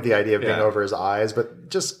flirting with the idea of being over his eyes, but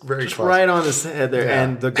just close. Right on his head there. Yeah.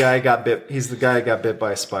 And the guy got bit. He's the guy who got bit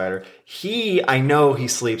by a spider. I know he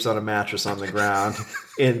sleeps on a mattress on the ground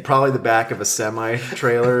in probably the back of a semi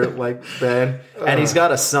trailer like bed. And he's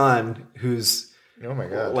got a son who's oh my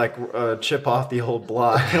God, like chip off the old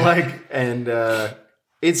block.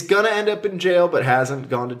 it's gonna end up in jail, but hasn't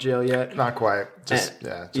gone to jail yet. Not quite.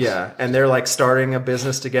 And they're like starting a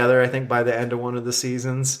business together. I think by the end of one of the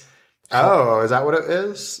seasons. Oh, is that what it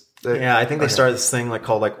is? I think they started this thing like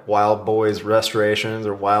called like Wild Boys Restorations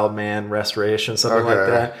or Wild Man Restoration, something like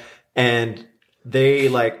that. And they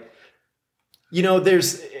like,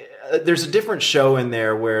 there's a different show in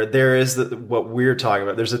there where there is what we're talking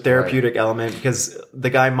about. There's a therapeutic element because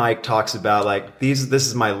the guy Mike talks about like this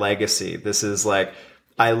is my legacy. This is like,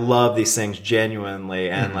 I love these things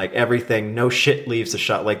genuinely and like everything, no shit leaves the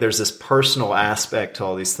shot. Like there's this personal aspect to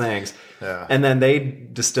all these things. Yeah. And then they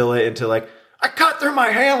distill it into like, I cut through my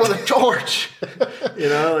hand with a torch.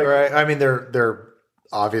 Right. I mean, they're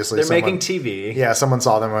obviously making TV. Yeah. Someone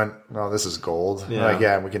saw them and went, oh, this is gold. Yeah. Like,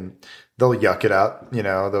 they'll yuck it up.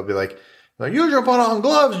 They'll be like, you should put on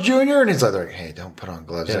gloves, Junior. And he's like, hey, don't put on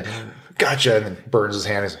gloves. Like, gotcha. And then burns his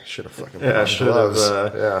hand. He's like, should have fucking put on gloves.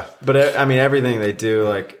 But I mean, everything they do,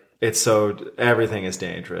 like, everything is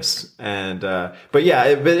dangerous. And, but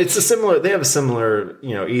it's they have a similar,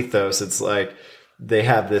 ethos. It's like, they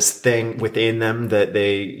have this thing within them that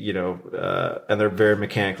they, and they're very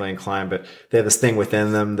mechanically inclined, but they have this thing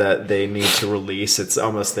within them that they need to release. It's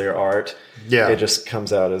almost their art. Yeah. It just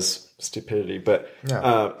comes out as stupidity. But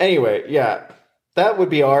anyway, that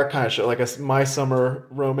would be our kind of show, like my summer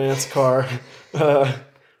romance car. Bless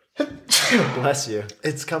you.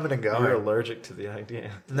 It's coming and going. You're allergic to the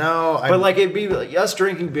idea. No. But like it'd be like us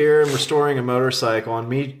drinking beer and restoring a motorcycle and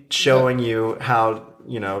me showing you how,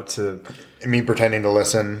 to... Me pretending to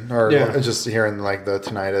listen or just hearing like the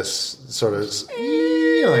tinnitus sort of... Like,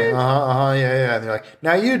 yeah. And you're like,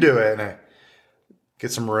 now you do it. And I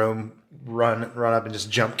get some room, run up and just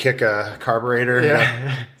jump kick a carburetor.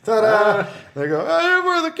 Yeah. Ta-da! They go,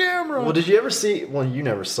 where's the camera? Well, did you ever see... Well, you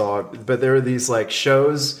never saw it, but there were these like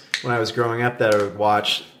shows when I was growing up that I would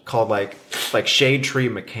watch called like Shade Tree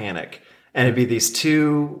Mechanic. And it'd be these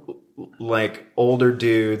two like older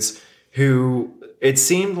dudes who... It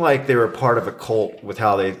seemed like they were part of a cult with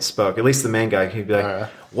how they spoke. At least the main guy, he'd be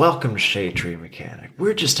like, welcome to Shade Tree Mechanic.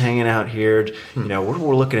 We're just hanging out here.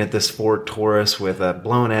 We're looking at this Ford Taurus with a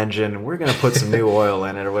blown engine. We're going to put some new oil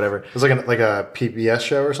in it or whatever. It was like a PBS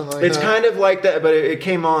show or something like that? It's kind of like that, but it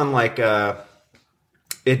came on like a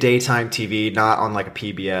daytime TV, not on like a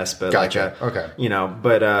PBS, but gotcha. I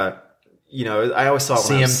always saw it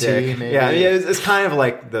when I was sick. Maybe? Yeah, it's kind of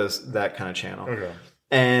like that kind of channel. Okay.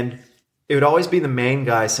 And... it would always be the main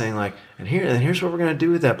guy saying like, and here's what we're going to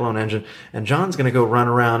do with that blown engine. And John's going to go run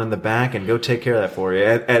around in the back and go take care of that for you.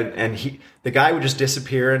 And the guy would just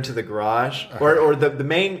disappear into the garage. Or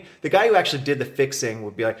the guy who actually did the fixing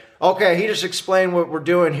would be like, okay, he just explained what we're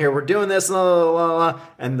doing here. We're doing this, blah, blah, blah, blah.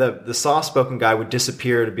 And the soft-spoken guy would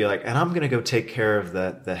disappear to be like, and I'm going to go take care of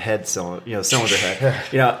the head cylinder, cylinder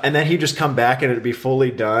head. And then he'd just come back and it'd be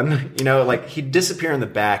fully done. Like he'd disappear in the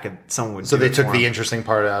back and someone would So do they it took for the him. interesting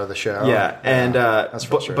part out of the show. Yeah. And that's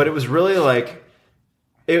frustrating. but it was really like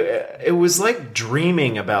it was like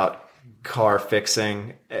dreaming about car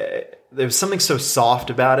fixing. There was something so soft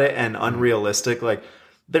about it and unrealistic. Like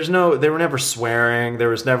they were never swearing. There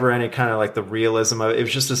was never any kind of like the realism of it. It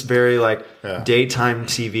was just this very like daytime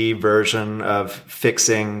TV version of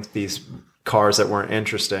fixing these cars that weren't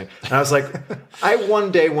interesting. And I was like, I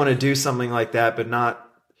one day want to do something like that, but not.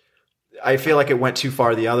 I feel like it went too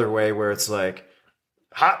far the other way, where it's like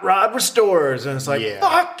Hot Rod Restores, and it's like,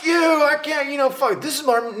 fuck you, I can't, fuck, this is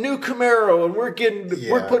our new Camaro, and we're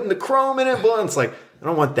putting the chrome in it, but it's like, I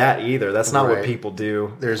don't want that either. That's not what people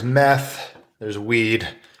do. There's meth, there's weed,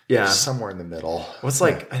 there's somewhere in the middle. What's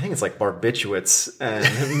I think it's like barbiturates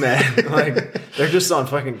and meth, like they're just on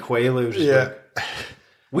fucking Quaaludes. Like,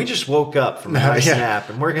 we just woke up from a nice nap,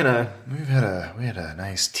 and we had a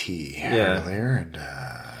nice tea earlier, and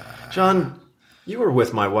John, you were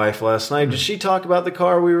with my wife last night. Did she talk about the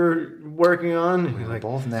car we were working on? We were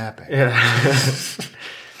both napping. Yeah.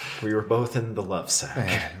 We were both in the love sack.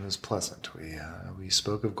 Yeah, it was pleasant. We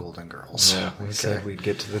spoke of Golden Girls. Yeah, we said we'd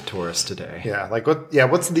get to the Taurus today. Yeah, like what? Yeah,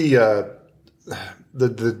 what's the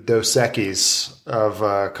Dos Equis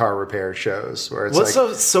of car repair shows? Where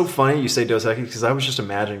it's so funny you say Dos Equis, because I was just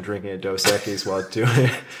imagining drinking a Dos Equis while doing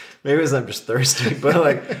it. Maybe it was I'm just thirsty, but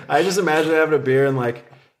like I just imagine having a beer and like.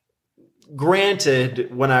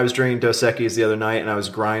 Granted, when I was drinking Dos Equis the other night and I was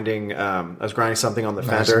grinding something on the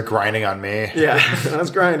fender. Grinding on me. Yeah, I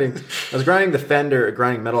was grinding the fender,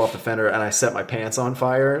 grinding metal off the fender, and I set my pants on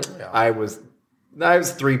fire. Yeah. I was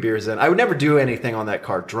 3 beers in. I would never do anything on that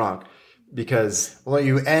car drunk because... Well,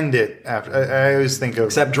 you end it after... I always think of...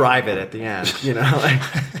 Except drive it at the end, I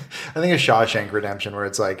think of Shawshank Redemption where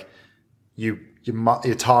it's like you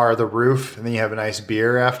you tar the roof and then you have a nice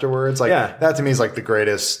beer afterwards. Like that to me is like the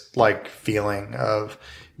greatest like feeling of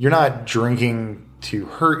you're not drinking to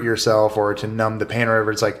hurt yourself or to numb the pain or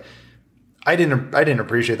whatever. It's like I didn't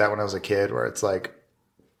appreciate that when I was a kid, where it's like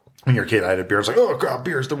when you're a kid I had a beer, it's like, oh god,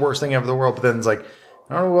 beer is the worst thing ever in the world. But then it's like,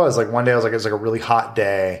 I don't know what it was. Like one day I was like, it's like a really hot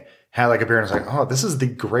day, had like a beer and I was like, oh, this is the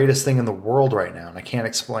greatest thing in the world right now. And I can't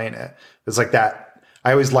explain it. It's like that.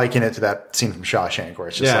 I always liken it to that scene from Shawshank where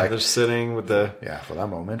it's just like... they're sitting with the... Yeah, for that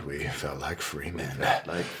moment, we felt like free men.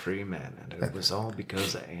 Like free men. And it was all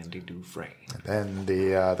because of Andy Dufresne. And then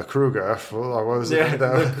the Kruger, what was it? Yeah,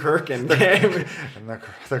 the Kirkin came. And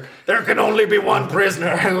there can only be one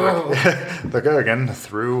prisoner. The Gurgen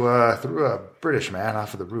threw a British man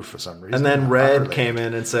off of the roof for some reason. And then Red came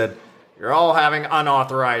in and said, you're all having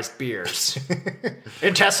unauthorized beers.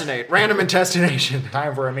 Random intestination.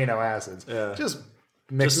 Time for amino acids. Yeah. Just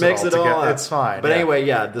mix it all up. It's fine. But anyway,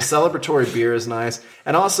 the celebratory beer is nice.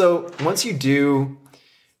 And also, once you do,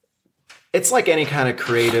 it's like any kind of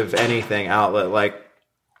creative anything outlet. Like,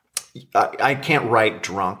 I can't write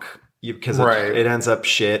drunk because it ends up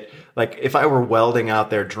shit. Like, if I were welding out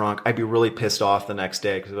there drunk, I'd be really pissed off the next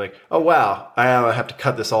day because like, oh wow, I have to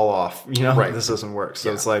cut this all off. This doesn't work.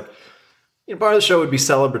 So it's like, part of the show would be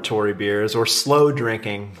celebratory beers or slow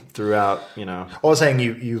drinking throughout, I was saying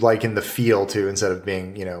you like in the feel too, instead of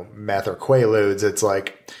being, meth or Quaaludes, it's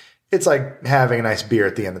like having a nice beer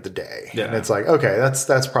at the end of the day. Yeah. And it's like, okay,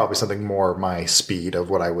 that's probably something more my speed of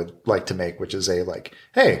what I would like to make, which is a like,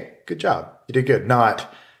 hey, good job. You did good.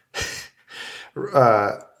 Not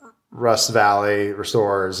Rust Valley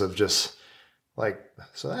Restorers of just like,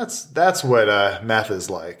 so that's what meth is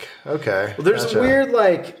like. Okay. Well, there's a weird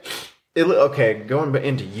like... going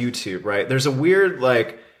into YouTube, right? There's a weird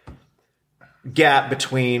like gap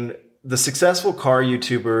between the successful car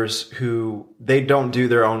YouTubers who they don't do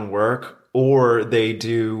their own work, or they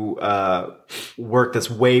do work that's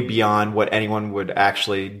way beyond what anyone would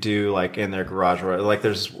actually do, like in their garage. Like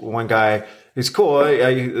there's one guy who's cool.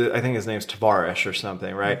 I think his name's Tavares or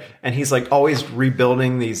something, right? And he's like always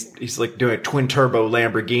rebuilding these. He's like doing a twin turbo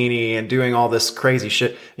Lamborghini and doing all this crazy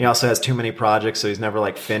shit. He also has too many projects, so he's never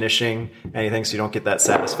like finishing anything. So you don't get that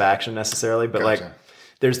satisfaction necessarily. But like,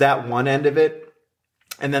 there's that one end of it.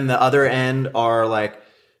 And then the other end are like,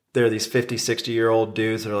 there are these 50, 60-year-old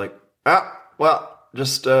dudes that are like,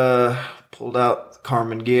 just pulled out the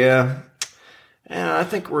Carmen gear. And I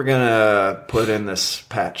think we're going to put in this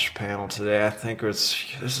patch panel today. I think this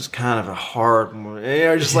is kind of a hard one.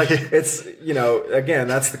 Just like, it's, again,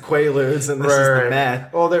 that's the Quaaludes and this is the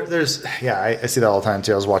meth. Well, there's I see that all the time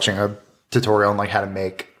too. I was watching a tutorial on like how to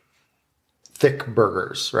make thick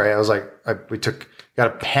burgers, right? I was like, got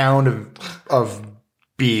a pound of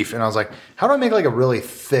beef and I was like, how do I make like a really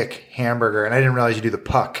thick hamburger? And I didn't realize you do the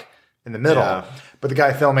puck in the middle. Yeah. But the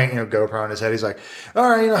guy filming, GoPro on his head, he's like, all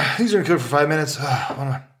right, these are going to cook for 5 minutes.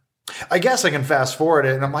 I guess I can fast forward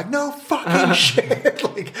it. And I'm like, no fucking shit.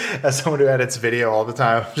 Like, as someone who edits video all the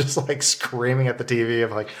time, I'm just like screaming at the TV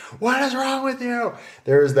of like, what is wrong with you?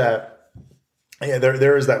 There is that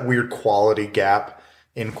weird quality gap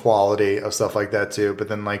in quality of stuff like that too. But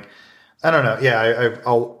then like, I don't know. Yeah,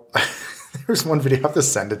 I'll there's one video, I have to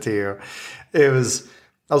send it to you. I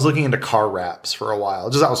was looking into car wraps for a while.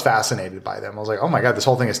 I was fascinated by them. I was like, oh my God, this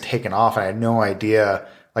whole thing is taken off. And I had no idea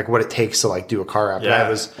like what it takes to like do a car wrap.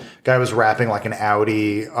 Yeah. Guy was wrapping like an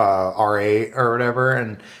Audi R8 or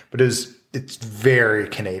whatever. But it's very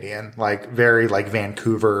Canadian, like very like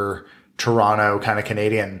Vancouver, Toronto kind of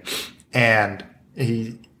Canadian. And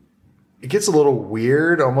it gets a little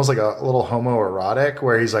weird, almost like a little homoerotic,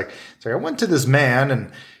 where he's like, I went to this man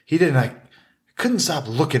and he didn't couldn't stop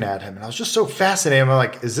looking at him, and I was just so fascinated. I'm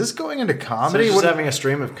like, is this going into comedy? So he's just having a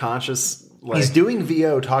stream of conscious. Like... He's doing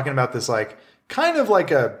VO, talking about this like kind of like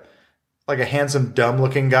a handsome, dumb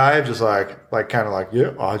looking guy, just like kind of like,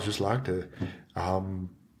 yeah, I just like to,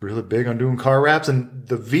 really big on doing car wraps, and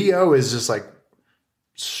the VO is just like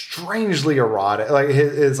strangely erotic. Like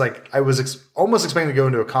it's like I was almost expecting to go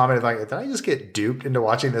into a comedy. Like, did I just get duped into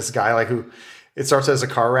watching this guy like who? It starts as a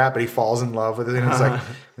car wrap, but he falls in love with it, and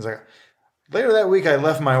he's like. Later that week, I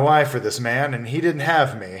left my wife for this man, and he didn't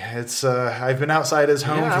have me. It's I've been outside his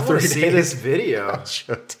home for 3 days. See this video. I'll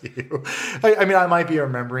show it to you. I mean, I might be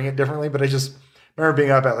remembering it differently, but I just remember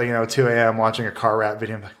being up at 2 a.m. watching a car wrap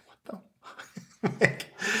video. I'm like, what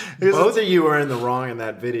the? Both of you are in the wrong in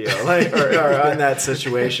that video, like or in that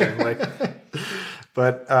situation, like.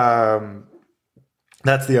 But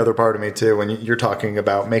that's the other part of me too. When you're talking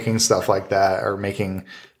about making stuff like that or making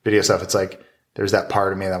video stuff, it's like. There's that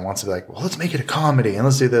part of me that wants to be like, well, let's make it a comedy and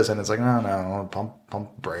let's do this. And it's like, no,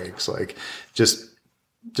 pump brakes. Like, just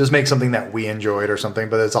just make something that we enjoyed or something,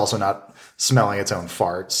 but it's also not smelling its own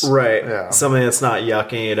farts. Right. Yeah. Something that's not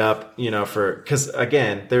yucking it up, because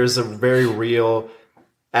again, there's a very real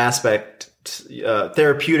aspect,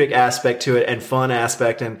 therapeutic aspect to it and fun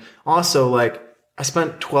aspect. And also like I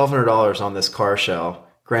spent $1,200 on this car shell.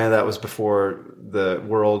 Granted, that was before the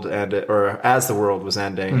world ended, or as the world was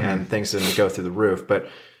ending and things didn't go through the roof, but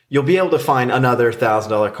you'll be able to find another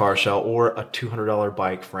 $1,000 car shell or a $200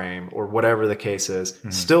 bike frame or whatever the case is.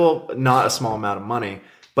 Still not a small amount of money,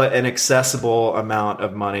 but an accessible amount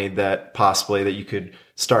of money that possibly that you could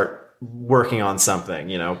start working on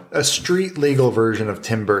something, A street legal version of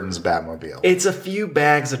Tim Burton's Batmobile. It's a few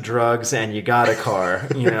bags of drugs and you got a car,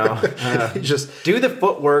 Just do the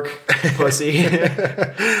footwork, pussy.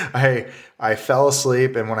 I fell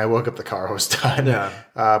asleep, and when I woke up, the car was done. Yeah.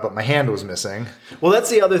 But my hand was missing. Well, that's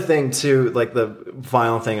the other thing too. Like the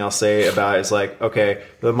final thing I'll say about it is like, okay,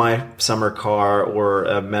 my summer car or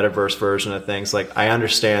a metaverse version of things, like I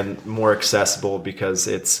understand more accessible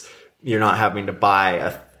because you're not having to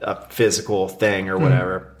buy a physical thing or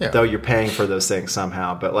whatever, though you're paying for those things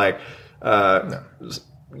somehow. But like, I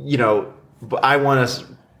want to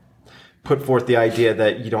put forth the idea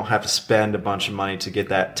that you don't have to spend a bunch of money to get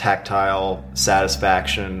that tactile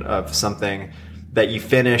satisfaction of something that you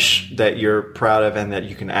finish, that you're proud of, and that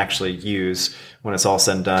you can actually use when it's all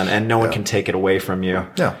said and done, and no one can take it away from you.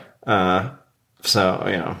 Yeah.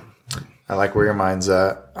 I like where your mind's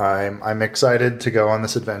at. I'm excited to go on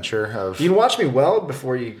this adventure of. You can watch me weld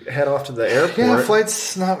before you head off to the airport. Yeah,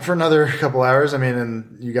 flight's not for another couple hours. I mean,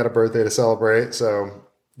 and you got a birthday to celebrate, so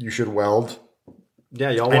you should weld.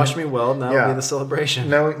 Yeah, y'all watch me weld, and that'll be the celebration.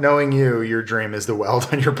 Knowing you, your dream is to weld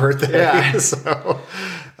on your birthday. Yeah. So,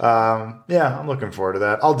 I'm looking forward to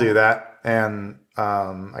that. I'll do that. And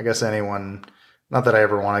I guess anyone, not that I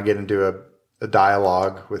ever want to get into a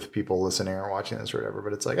dialogue with people listening or watching this or whatever,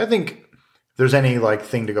 but it's like, I think if there's any like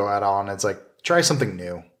thing to go out on, it's like, try something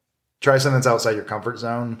new. Try something that's outside your comfort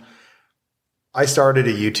zone. I started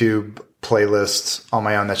a YouTube playlist on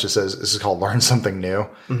my own that just says, this is called Learn Something New.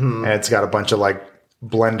 And it's got a bunch of like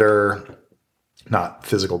Blender, not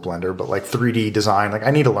physical Blender, but like 3D design. Like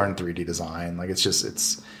I need to learn 3D design. Like it's just,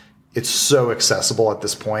 it's so accessible at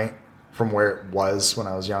this point from where it was when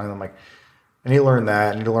I was young. I'm like, I need to learn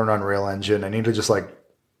that. I need to learn Unreal Engine. I need to just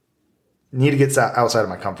need to get outside of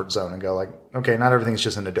my comfort zone and go like, okay, not everything's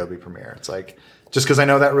just in Adobe Premiere. It's like, just because I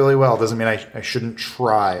know that really well doesn't mean I shouldn't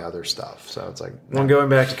try other stuff. So it's like, when going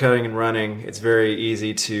back to cutting and running, it's very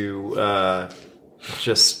easy to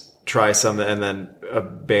just try something and then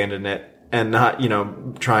abandon it and not,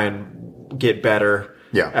 try and get better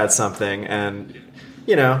at something. And,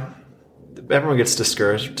 everyone gets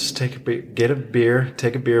discouraged. Just get a beer,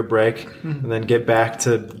 take a beer break, and then get back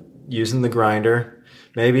to using the grinder.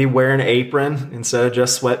 Maybe wear an apron instead of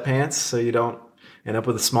just sweatpants so you don't end up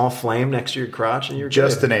with a small flame next to your crotch and you're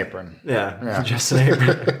just good. An apron. Yeah, just an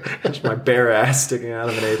apron. Just my bare ass sticking out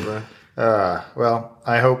of an apron. Well,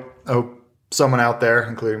 I hope someone out there,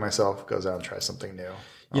 including myself, goes out and tries something new.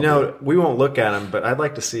 We won't look at them, but I'd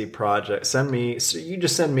like to see projects. You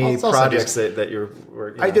just send me projects that you're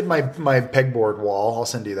working on. I did my pegboard wall. I'll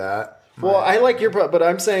send you that. Well, I like your, but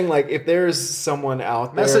I'm saying like if there's someone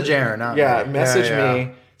out there, message Aaron. Message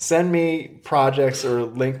me, send me projects or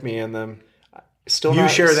link me in them.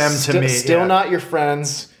 Share them to me. Still not your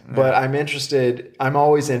friends, but I'm interested. I'm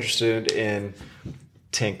always interested in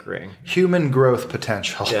tinkering, human growth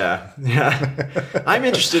potential. Yeah. I'm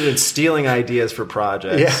interested in stealing ideas for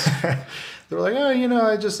projects. Yeah, they're like,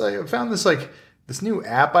 I found this new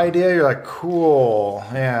app idea. You're like, cool.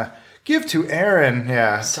 Yeah. Give to Aaron.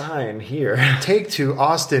 Yeah. Sign here. Take to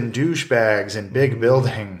Austin douchebags in big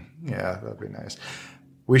building. Yeah, that'd be nice.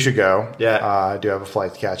 We should go. Yeah. I do have a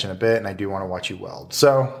flight to catch in a bit, and I do want to watch you weld.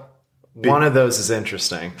 So one of those is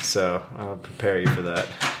interesting. So I'll prepare you for that.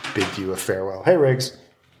 Bid you a farewell. Hey, Riggs.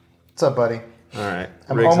 What's up, buddy? All right.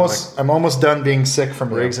 I'm almost done being sick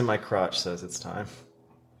from Riggs in my crotch says it's time.